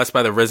wife is blessed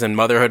by the Risen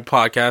Motherhood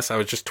podcast. I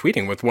was just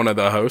tweeting with one of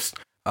the hosts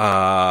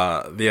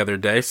the other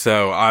day.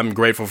 So I'm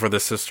grateful for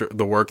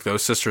the work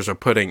those sisters are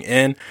putting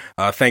in.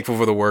 Thankful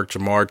for the work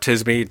Jamar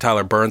Tisby,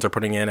 Tyler Burns are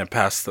putting in, and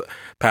pass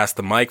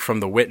the mic from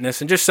The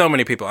Witness, and just so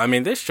many people. I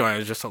mean, this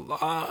joint is just a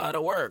lot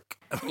of work.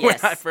 Yes,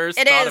 when I first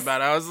thought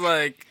about it, I was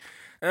like,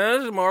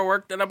 This is more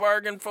work than I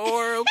bargained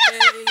for. Okay,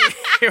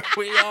 here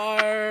we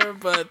are.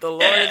 But the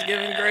Lord is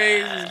giving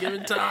grace. He's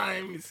giving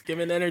time. He's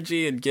giving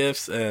energy and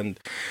gifts. And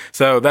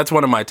so that's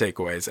one of my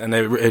takeaways. And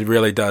it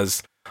really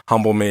does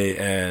humble me,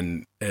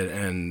 and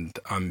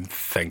I'm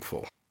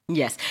thankful.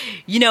 Yes.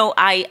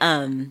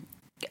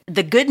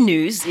 The good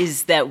news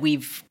is that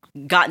we've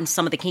gotten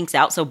some of the kinks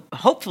out. So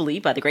hopefully,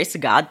 by the grace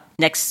of God,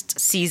 next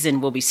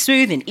season will be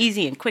smooth and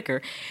easy and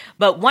quicker.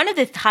 But one of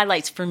the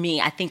highlights for me,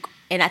 I think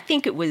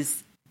it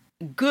was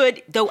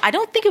good, though I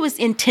don't think it was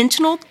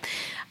intentional,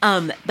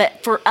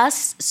 but for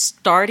us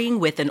starting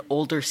with an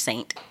older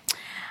saint,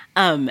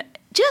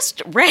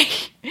 just Ray,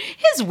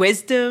 his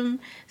wisdom,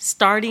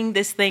 starting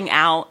this thing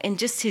out, and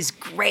just his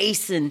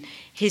grace and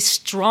his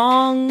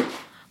strong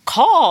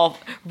call,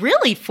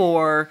 really,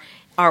 for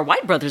our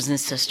white brothers and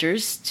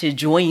sisters to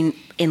join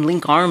and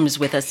link arms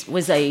with us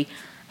was I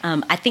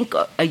think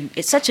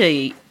it's such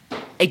a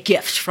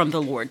gift from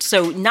the Lord.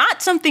 So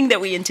not something that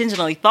we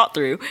intentionally thought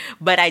through,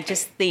 but I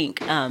just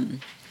think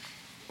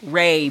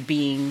Ray,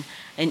 being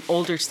an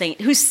older saint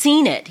who's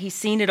seen it, he's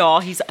seen it all.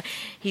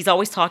 He's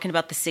always talking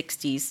about the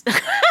 60s.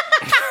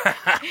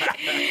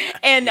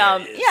 And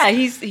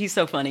he's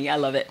so funny. I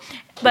love it.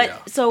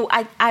 But so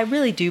I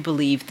really do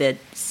believe that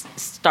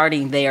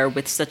starting there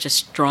with such a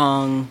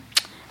strong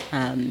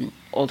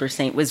older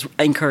saint was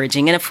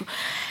encouraging.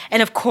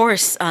 And of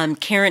course,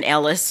 Karen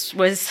Ellis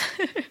was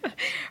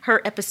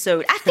her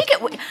episode. I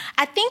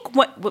think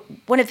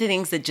one of the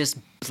things that just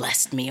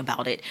blessed me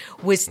about it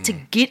was to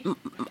get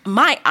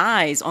my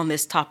eyes on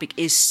this topic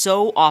is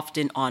so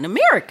often on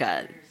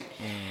America.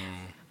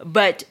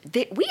 But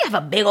we have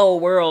a big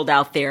old world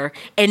out there,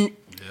 and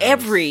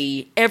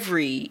every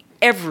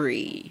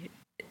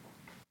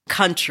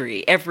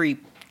country, every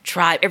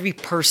tribe, every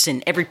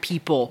person, every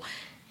people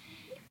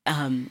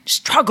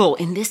struggle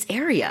in this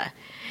area,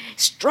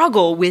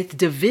 struggle with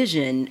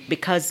division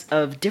because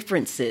of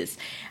differences,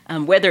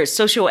 whether it's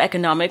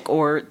socioeconomic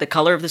or the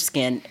color of the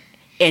skin,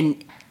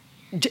 and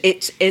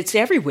it's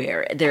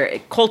everywhere. Their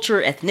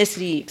culture,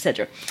 ethnicity,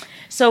 etc.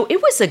 So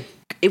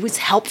it was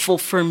helpful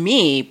for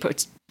me,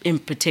 in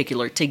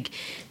particular,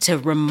 to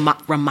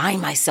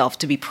remind myself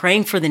to be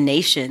praying for the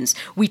nations.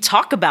 We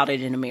talk about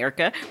it in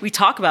America. We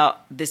talk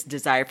about this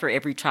desire for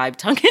every tribe,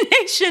 tongue, and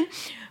nation.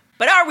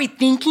 But are we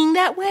thinking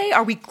that way?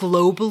 Are we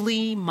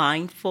globally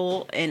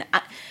mindful? And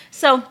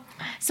so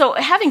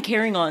having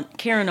Karen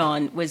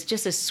on was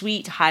just a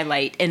sweet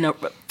highlight, and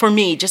for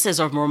me, just as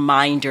a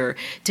reminder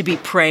to be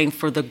praying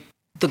for the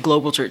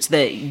global church,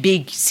 the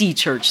big C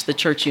church, the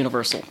Church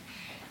Universal.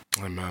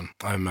 Amen.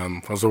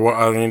 Those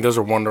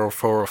are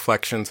wonderful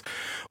reflections.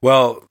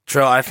 Well,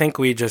 Trill, I think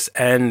we just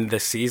end the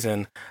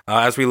season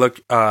as we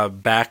look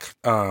back.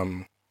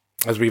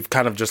 As we've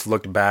kind of just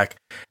looked back,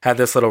 had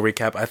this little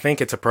recap, I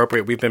think it's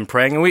appropriate. We've been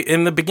praying, and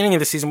in the beginning of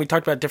the season, we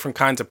talked about different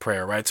kinds of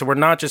prayer, right? So we're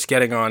not just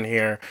getting on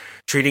here,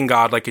 treating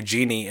God like a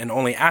genie and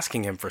only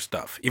asking him for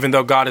stuff, even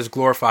though God is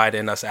glorified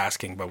in us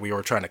asking, but we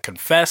were trying to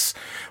confess,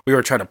 we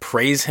were trying to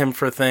praise him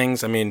for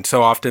things. I mean,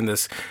 so often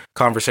this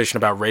conversation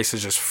about race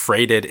is just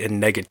freighted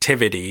in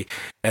negativity,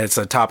 and it's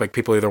a topic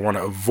people either want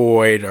to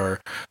avoid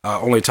or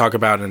only talk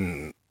about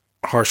in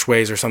harsh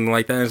ways or something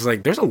like that. It's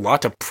like, there's a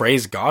lot to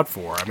praise God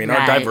for. I mean,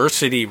 Our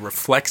diversity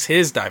reflects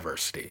his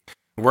diversity.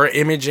 We're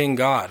imaging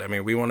God. I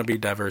mean, we want to be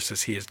diverse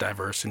as he is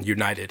diverse, and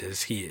united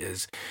as he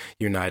is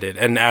united.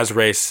 And as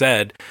Ray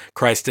said,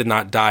 Christ did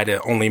not die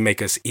to only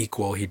make us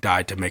equal. He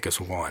died to make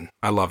us one.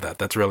 I love that.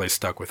 That's really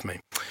stuck with me.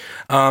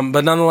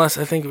 But nonetheless,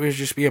 I think it would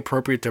just be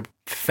appropriate to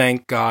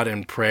thank God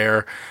in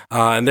prayer.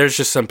 And there's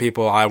just some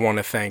people I want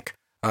to thank.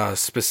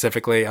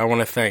 Specifically, I want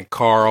to thank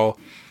Carl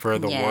for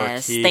the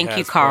work he thank has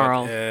you,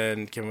 Carl.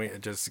 And can we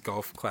just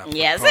golf clap for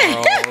yes.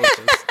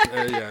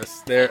 Carl?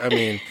 Yes. I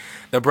mean,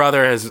 the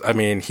brother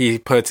he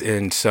puts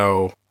in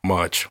so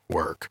much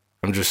work.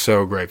 I'm just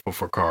so grateful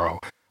for Carl.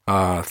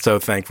 So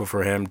thankful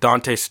for him.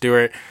 Dante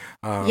Stewart.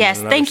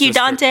 Yes, thank you,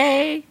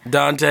 Dante.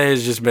 Dante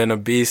has just been a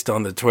beast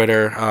on the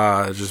Twitter.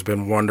 It's just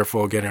been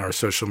wonderful getting our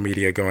social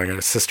media going. And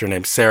a sister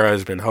named Sarah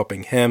has been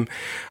helping him.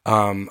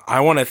 I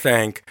want to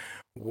thank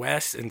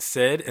Wes and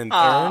Sid and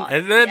Thurn.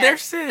 And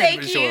there's Sid.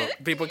 Thank you.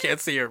 People can't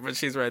see her, but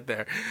she's right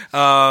there.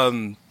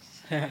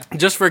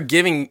 Just for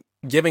giving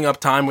up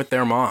time with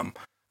their mom.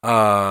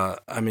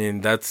 I mean,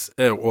 that's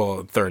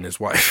Thurn, his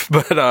wife,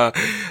 but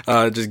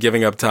just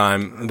giving up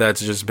time. That's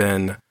just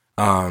been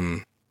a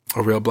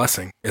real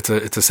blessing. It's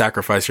a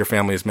sacrifice your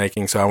family is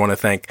making. So I want to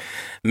thank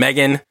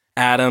Megan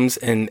Adams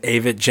and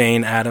Avit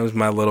Jane Adams,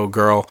 my little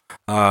girl.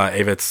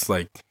 Avit's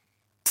like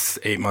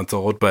 8 months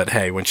old, but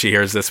hey, when she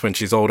hears this when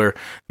she's older,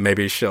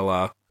 maybe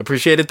she'll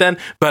appreciate it then.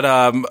 But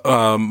I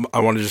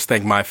want to just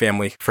thank my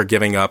family for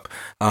giving up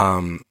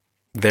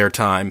their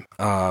time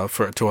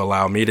to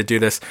allow me to do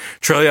this.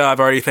 Trillia, I've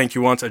already thanked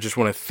you once. I just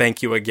want to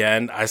thank you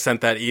again. I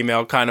sent that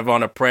email kind of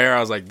on a prayer. I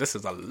was like, this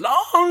is a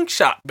long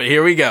shot, but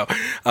here we go.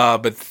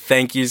 But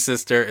thank you,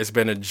 sister. It's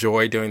been a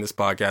joy doing this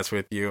podcast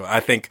with you. I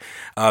think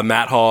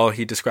Matt Hall,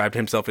 he described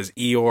himself as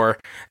Eeyore,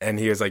 and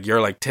he was like,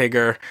 you're like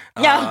Tigger.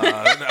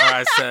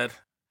 Yeah.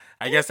 Or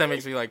I guess that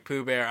makes me like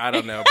Pooh Bear. I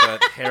don't know,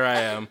 but here I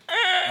am.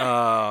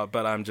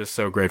 But I'm just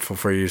so grateful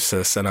for you,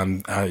 sis.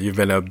 And you've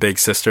been a big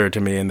sister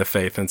to me in the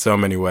faith in so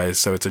many ways.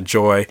 So it's a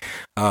joy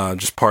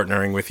just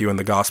partnering with you in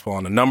the gospel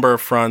on a number of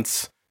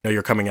fronts. I know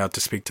you're coming out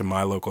to speak to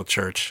my local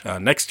church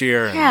next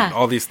year and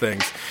all these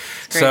things.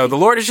 So the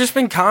Lord has just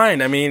been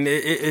kind. I mean,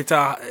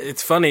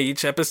 it's funny.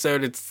 Each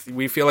episode,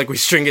 we feel like we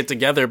string it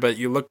together, but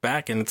you look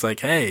back and it's like,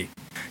 hey,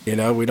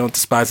 we don't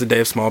despise the day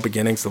of small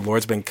beginnings. The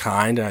Lord's been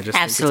kind, and I just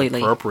think it's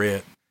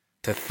appropriate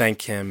to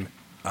thank Him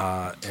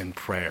in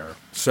prayer.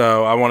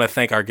 So I want to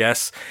thank our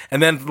guests.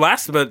 And then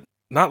last but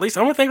not least,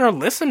 I want to thank our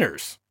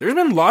listeners. There's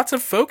been lots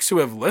of folks who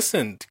have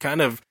listened,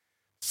 kind of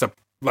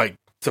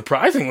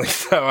surprisingly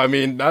so. I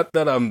mean, not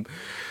that I'm,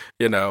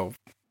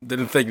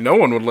 didn't think no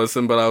one would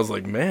listen, but I was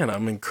like, man,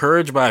 I'm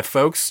encouraged by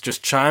folks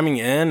just chiming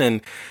in.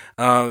 And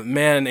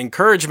man,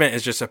 encouragement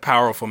is just a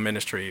powerful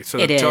ministry.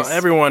 So to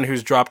everyone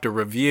who's dropped a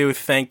review,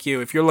 thank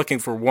you. If you're looking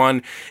for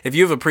one, if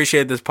you've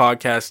appreciated this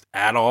podcast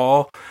at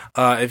all,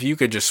 if you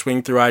could just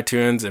swing through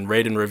iTunes and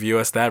rate and review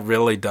us, that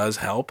really does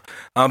help.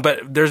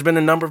 But there's been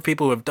a number of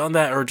people who have done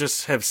that, or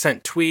just have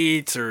sent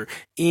tweets or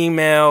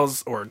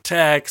emails or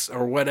texts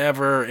or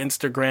whatever,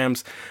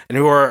 Instagrams, and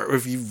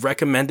if you've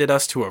recommended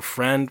us to a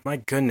friend, my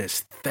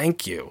goodness,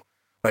 thank you.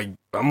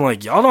 I'm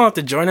like, y'all don't have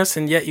to join us,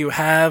 and yet you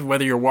have,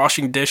 whether you're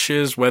washing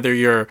dishes, whether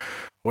you're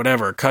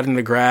whatever, cutting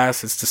the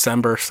grass. It's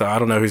December, so I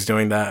don't know who's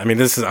doing that. I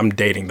mean, I'm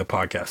dating the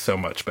podcast so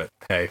much, but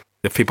hey,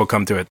 if people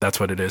come to it, that's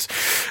what it is.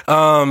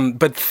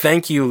 But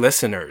thank you,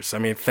 listeners. I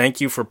mean, thank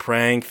you for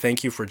praying.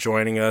 Thank you for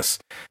joining us.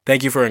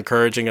 Thank you for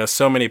encouraging us.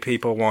 So many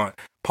people want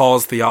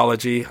Paul's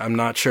theology. I'm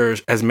not sure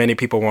as many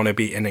people want to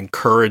be an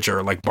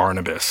encourager like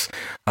Barnabas.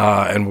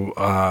 And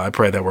I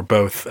pray that we're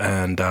both.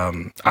 And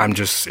I'm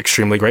just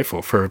extremely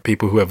grateful for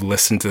people who have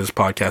listened to this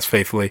podcast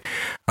faithfully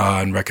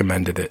and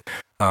recommended it.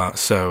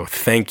 So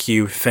thank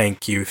you,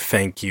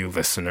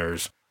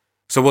 listeners.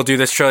 So we'll do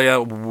this,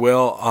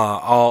 Trillia.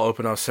 I'll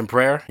open us in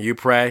prayer. You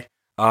pray.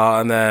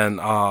 And then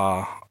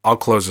I'll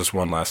close this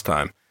one last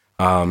time.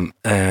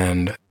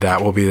 And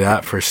that will be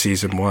that for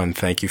season 1.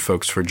 Thank you,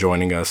 folks, for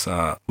joining us.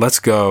 Let's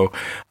go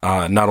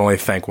not only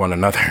thank one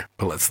another,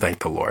 but let's thank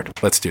the Lord.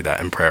 Let's do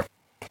that in prayer.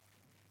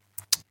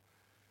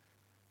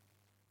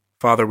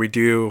 Father, we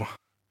do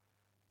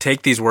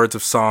take these words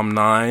of Psalm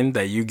 9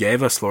 that you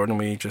gave us, Lord, and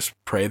we just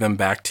pray them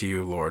back to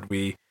you, Lord.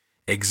 We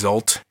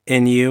exult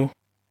in you.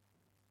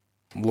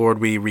 Lord,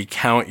 we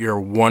recount your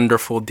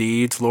wonderful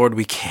deeds. Lord,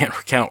 we can't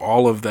recount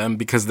all of them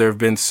because there have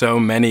been so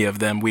many of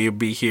them. We'll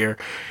be here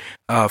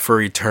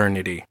for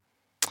eternity.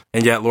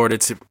 And yet, Lord,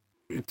 it's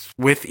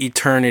with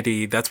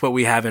eternity. That's what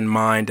we have in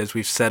mind as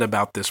we've said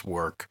about this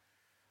work.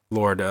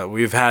 Lord,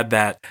 we've had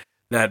that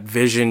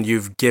vision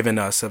you've given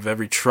us of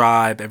every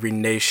tribe, every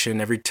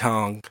nation, every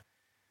tongue,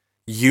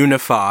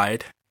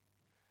 unified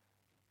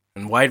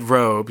in white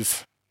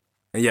robes,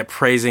 and yet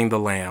praising the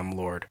Lamb,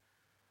 Lord.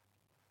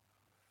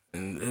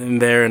 And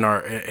there in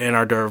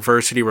our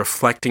diversity,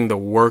 reflecting the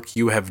work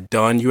you have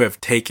done. You have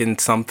taken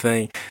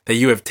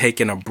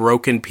a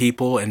broken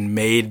people and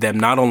made them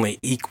not only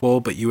equal,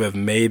 but you have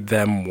made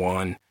them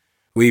one.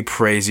 We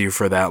praise you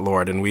for that,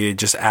 Lord, and we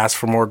just ask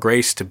for more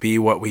grace to be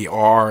what we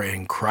are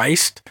in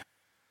Christ.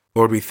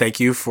 Lord, we thank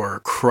you for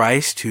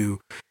Christ who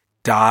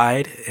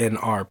died in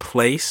our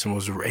place and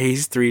was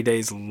raised 3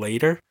 days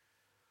later.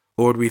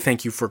 Lord, we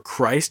thank you for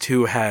Christ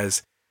who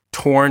has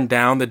torn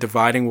down the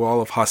dividing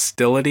wall of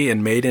hostility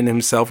and made in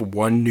himself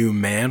one new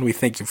man. We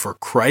thank you for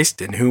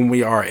Christ, in whom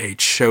we are a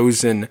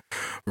chosen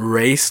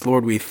race.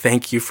 Lord, we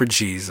thank you for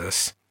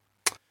Jesus.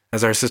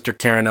 As our sister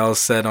Karen Ellis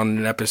said on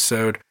an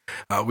episode,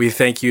 we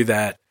thank you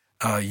that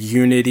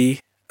unity,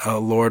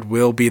 Lord,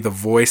 will be the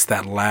voice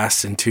that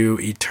lasts into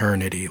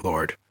eternity,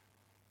 Lord.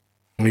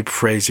 We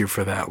praise you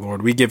for that,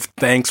 Lord. We give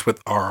thanks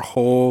with our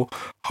whole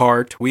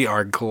heart. We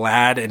are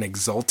glad and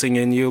exulting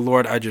in you,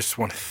 Lord. I just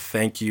want to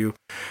thank you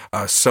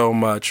so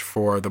much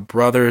for the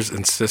brothers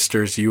and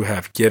sisters you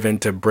have given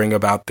to bring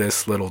about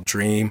this little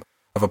dream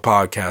of a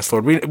podcast,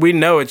 Lord. We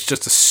know it's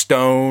just a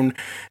stone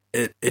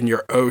in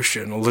your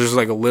ocean. There's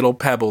like a little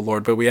pebble,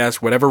 Lord, but we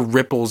ask whatever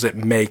ripples it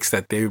makes,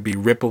 that they would be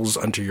ripples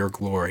unto your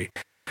glory,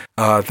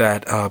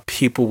 that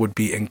people would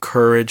be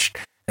encouraged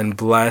and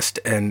blessed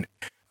and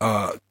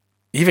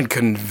even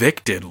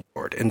convicted,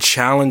 Lord, and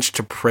challenged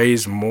to pray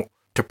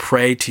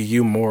to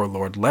you more,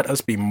 Lord. Let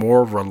us be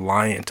more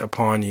reliant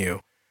upon you,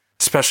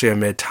 especially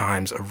amid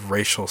times of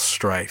racial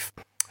strife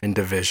and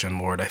division,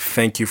 Lord. I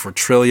thank you for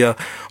Trillia,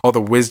 all the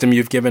wisdom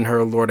you've given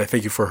her, Lord. I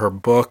thank you for her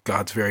book,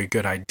 God's Very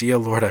Good Idea,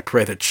 Lord. I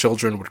pray that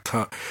children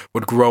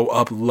would grow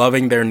up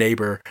loving their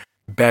neighbor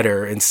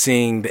better and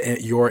seeing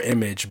your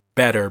image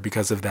better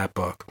because of that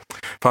book.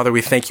 Father,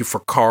 we thank you for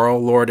Carl,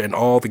 Lord, and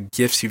all the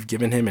gifts you've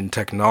given him in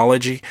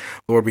technology.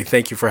 Lord, we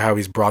thank you for how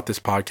he's brought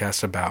this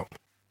podcast about.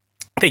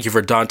 Thank you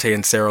for Dante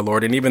and Sarah,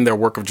 Lord, and even their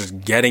work of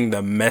just getting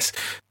the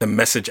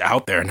message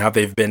out there and how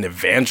they've been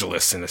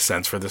evangelists, in a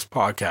sense, for this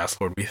podcast.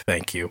 Lord, we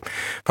thank you.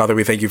 Father,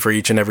 we thank you for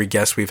each and every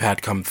guest we've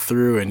had come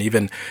through, and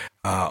even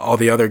all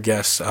the other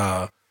guests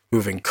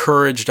who've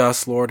encouraged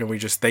us, Lord. And we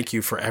just thank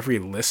you for every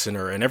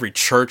listener and every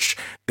church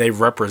they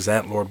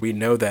represent, Lord. We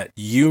know that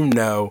you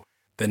know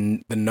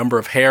the number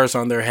of hairs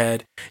on their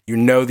head. You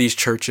know these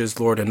churches,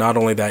 Lord. And not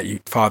only that,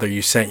 Father,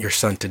 you sent your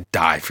son to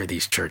die for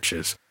these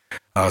churches.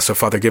 So,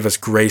 Father, give us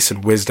grace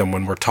and wisdom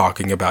when we're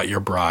talking about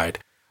your bride.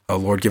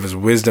 Lord, give us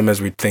wisdom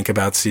as we think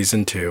about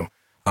season 2,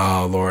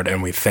 Lord.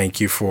 And we thank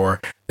you for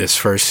this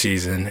first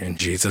season in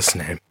Jesus'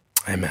 name.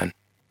 Amen.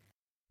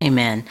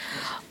 Amen.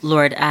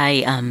 Lord,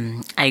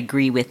 I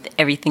agree with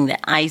everything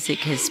that Isaac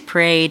has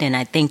prayed, and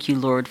I thank you,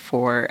 Lord,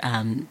 for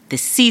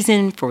this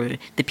season, for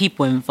the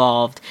people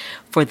involved,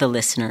 for the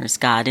listeners,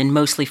 God, and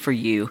mostly for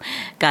you,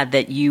 God,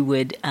 that you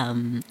would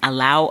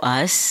allow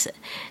us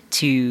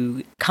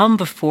to come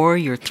before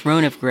your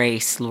throne of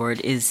grace,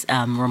 Lord, is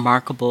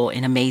remarkable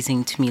and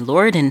amazing to me,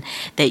 Lord, and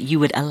that you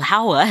would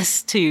allow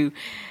us to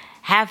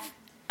have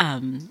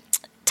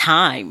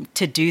time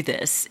to do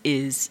this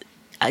is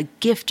a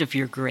gift of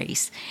your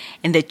grace,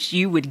 and that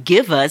you would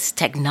give us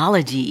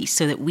technology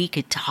so that we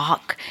could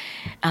talk.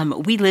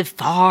 We live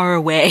far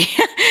away,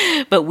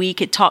 but we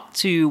could talk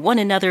to one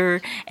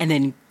another and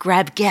then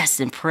grab guests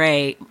and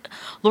pray.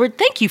 Lord,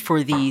 thank you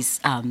for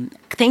these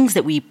things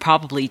that we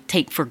probably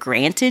take for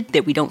granted,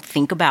 that we don't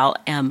think about,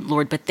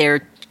 Lord, but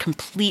they're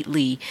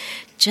completely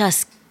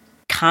just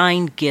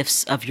kind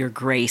gifts of your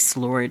grace,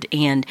 Lord,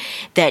 and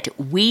that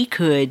we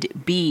could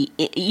be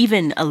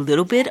even a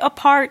little bit a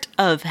part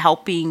of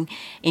helping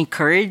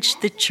encourage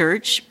the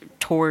church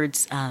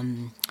towards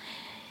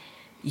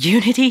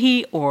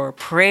unity or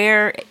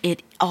prayer.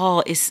 It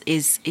all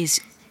is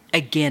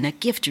again a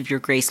gift of your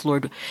grace,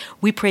 Lord.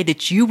 We pray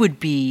that you would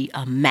be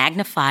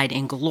magnified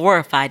and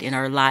glorified in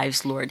our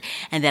lives, Lord,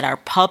 and that our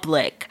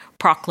public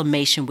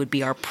proclamation would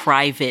be our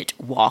private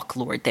walk,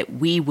 Lord, that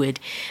we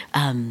would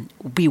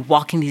be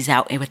walking these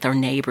out with our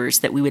neighbors,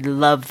 that we would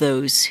love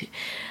those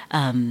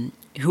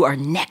who are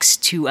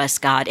next to us,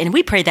 God. And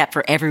we pray that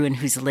for everyone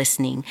who's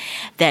listening,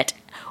 that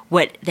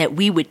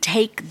we would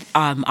take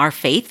our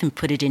faith and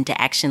put it into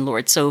action,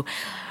 Lord. So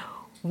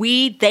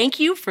we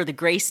thank you for the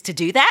grace to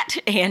do that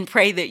and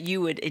pray that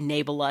you would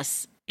enable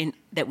us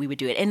that we would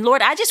do it. And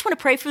Lord, I just want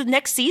to pray for the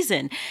next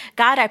season.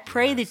 God, I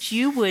pray that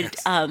you would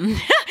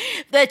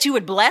that you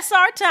would bless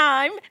our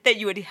time, that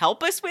you would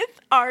help us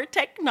with our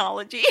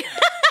technology.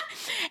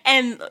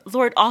 And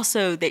Lord,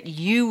 also that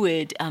you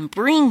would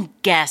bring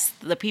guests,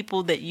 the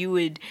people that you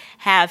would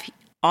have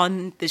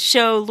on the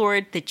show,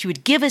 Lord, that you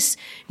would give us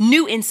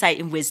new insight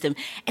and wisdom.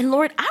 And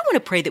Lord, I want to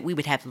pray that we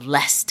would have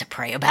less to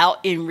pray about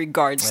in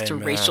regards to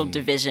racial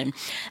division,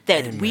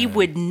 that we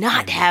would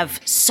not have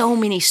so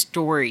many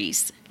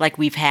stories like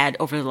we've had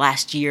over the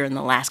last year and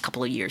the last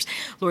couple of years,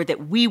 Lord,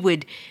 that we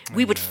would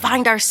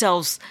find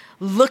ourselves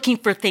looking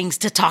for things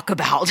to talk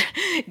about.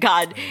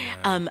 God,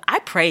 I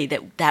pray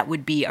that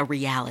would be a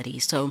reality.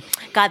 So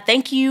God,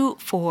 thank you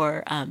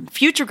for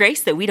future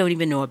grace that we don't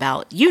even know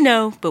about. You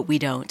know, but we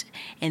don't.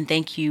 And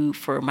thank you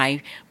for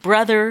my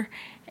brother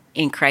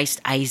in Christ,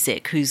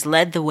 Isaac, who's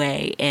led the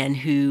way and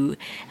who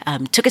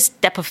took a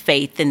step of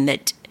faith,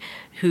 and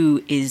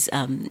who is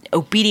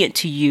obedient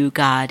to you,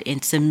 God,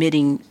 and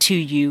submitting to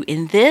you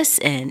in this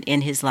and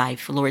in his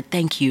life. Lord,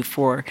 thank you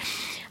for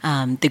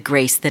the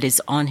grace that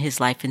is on his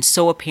life and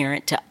so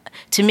apparent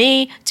to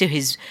me, to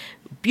his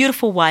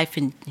beautiful wife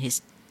and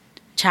his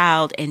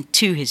child, and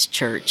to his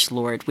church,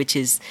 Lord, which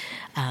is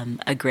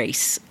a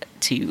grace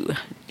to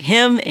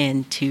him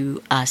and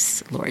to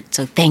us, Lord.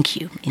 So thank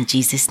you in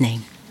Jesus'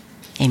 name.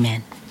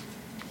 Amen.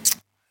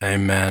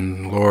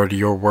 Amen. Lord,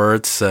 your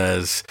word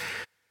says,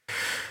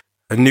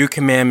 a new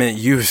commandment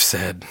you've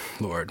said,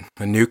 Lord,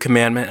 a new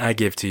commandment I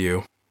give to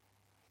you,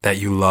 that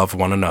you love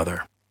one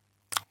another.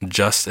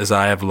 Just as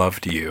I have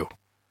loved you,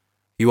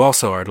 you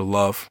also are to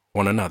love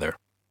one another.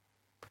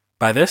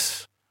 By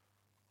this,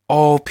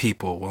 all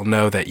people will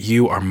know that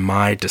you are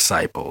my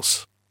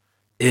disciples,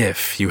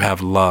 if you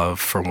have love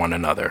for one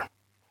another.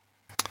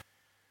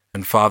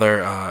 And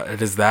Father,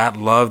 it is that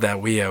love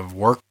that we have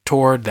worked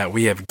toward, that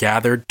we have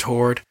gathered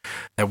toward,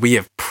 that we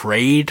have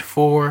prayed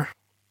for.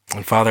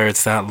 And Father,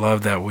 it's that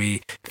love that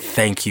we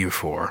thank you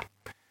for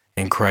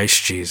in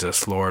Christ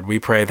Jesus, Lord. We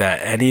pray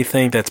that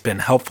anything that's been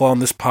helpful on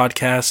this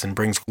podcast and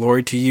brings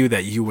glory to you,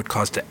 that you would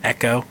cause to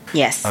echo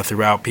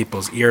throughout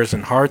people's ears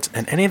and hearts.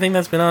 And anything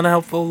that's been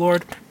unhelpful,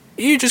 Lord,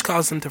 you just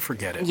cause them to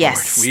forget it,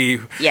 yes.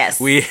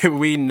 Lord.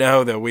 We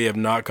know that we have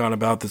not gone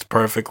about this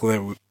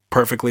perfectly.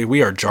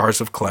 We are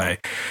jars of clay,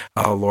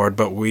 Lord,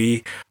 but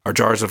we are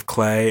jars of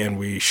clay, and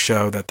we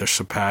show that they're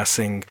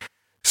surpassing,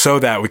 so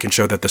that we can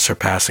show that the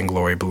surpassing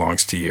glory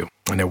belongs to you,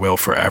 and it will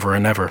forever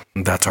and ever.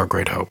 And that's our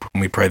great hope. And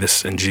we pray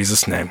this in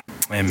Jesus' name.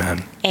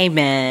 Amen.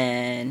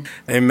 Amen.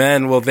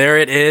 Amen. Well, there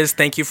it is.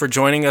 Thank you for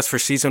joining us for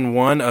season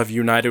 1 of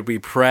United We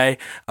Pray.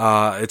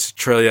 It's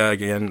truly,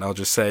 again, I'll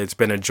just say it's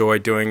been a joy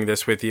doing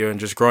this with you and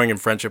just growing in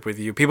friendship with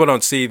you. People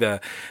don't see the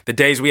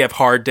days we have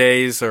hard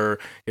days, or,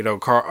 you know,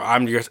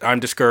 I'm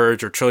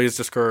discouraged, or Trillia's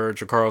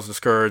discouraged, or Carl's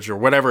discouraged, or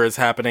whatever is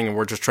happening, and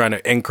we're just trying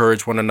to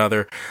encourage one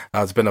another.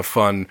 It's been a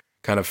fun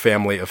kind of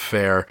family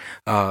affair.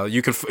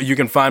 You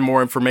can find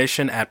more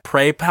information at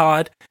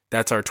PrayPod.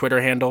 That's our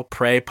Twitter handle,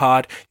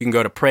 PrayPod. You can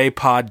go to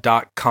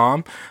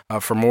praypod.com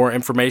for more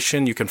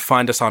information. You can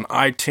find us on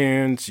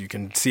iTunes. You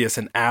can see us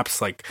in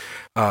apps like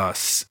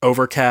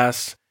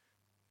Overcast,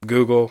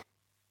 Google,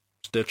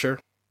 Stitcher.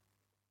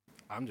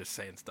 I'm just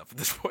saying stuff at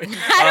this point.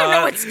 I don't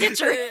know what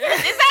Stitcher is.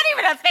 Is that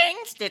even a thing?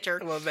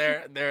 Stitcher. Well,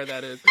 there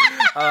that is.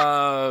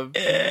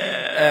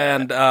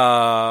 And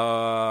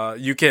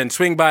you can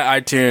swing by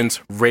iTunes,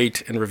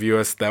 rate and review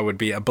us. That would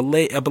be do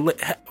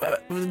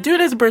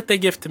it as a birthday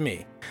gift to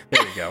me.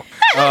 There you go.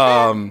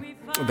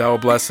 That will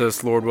bless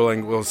us, Lord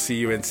willing. We'll see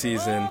you in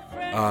season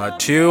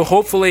 2.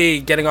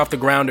 Hopefully getting off the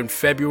ground in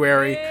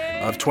February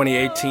of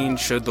 2018,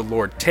 should the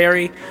Lord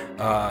tarry.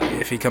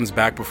 If he comes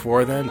back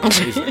before then,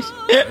 Jesus,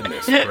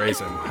 goodness, praise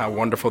him. How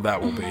wonderful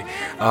that will be.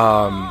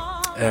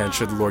 And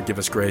should the Lord give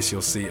us grace,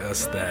 you'll see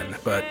us then.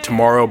 But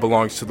tomorrow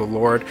belongs to the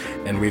Lord,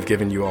 and we've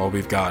given you all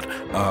we've got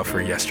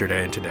for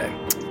yesterday and today.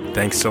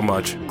 Thanks so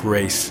much.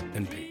 Grace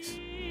and peace.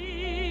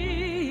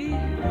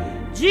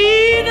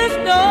 Jesus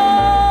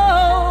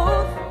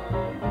knows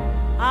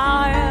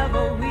I have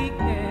a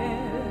weakness.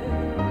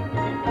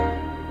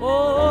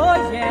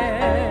 Oh,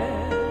 yeah.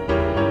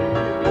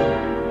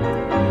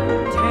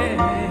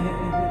 Tell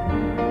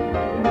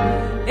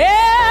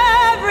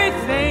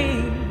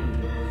everything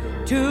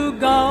to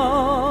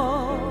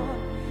God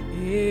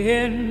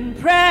in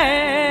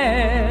prayer.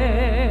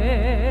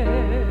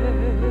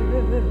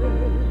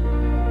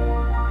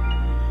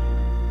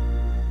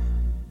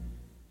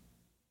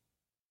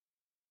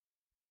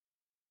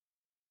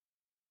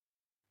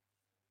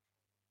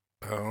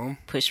 Boom.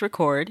 Push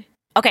record.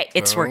 Okay,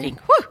 it's Boom. working.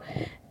 Whew.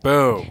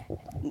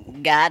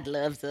 Boom. God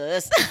loves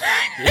us.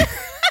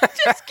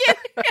 Just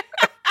kidding.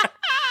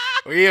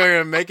 We are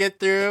gonna make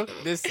it through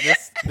this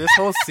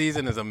whole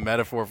season is a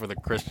metaphor for the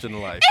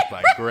Christian life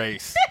by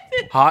grace.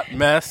 Hot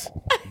mess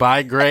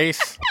by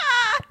grace.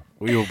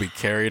 We will be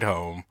carried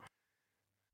home.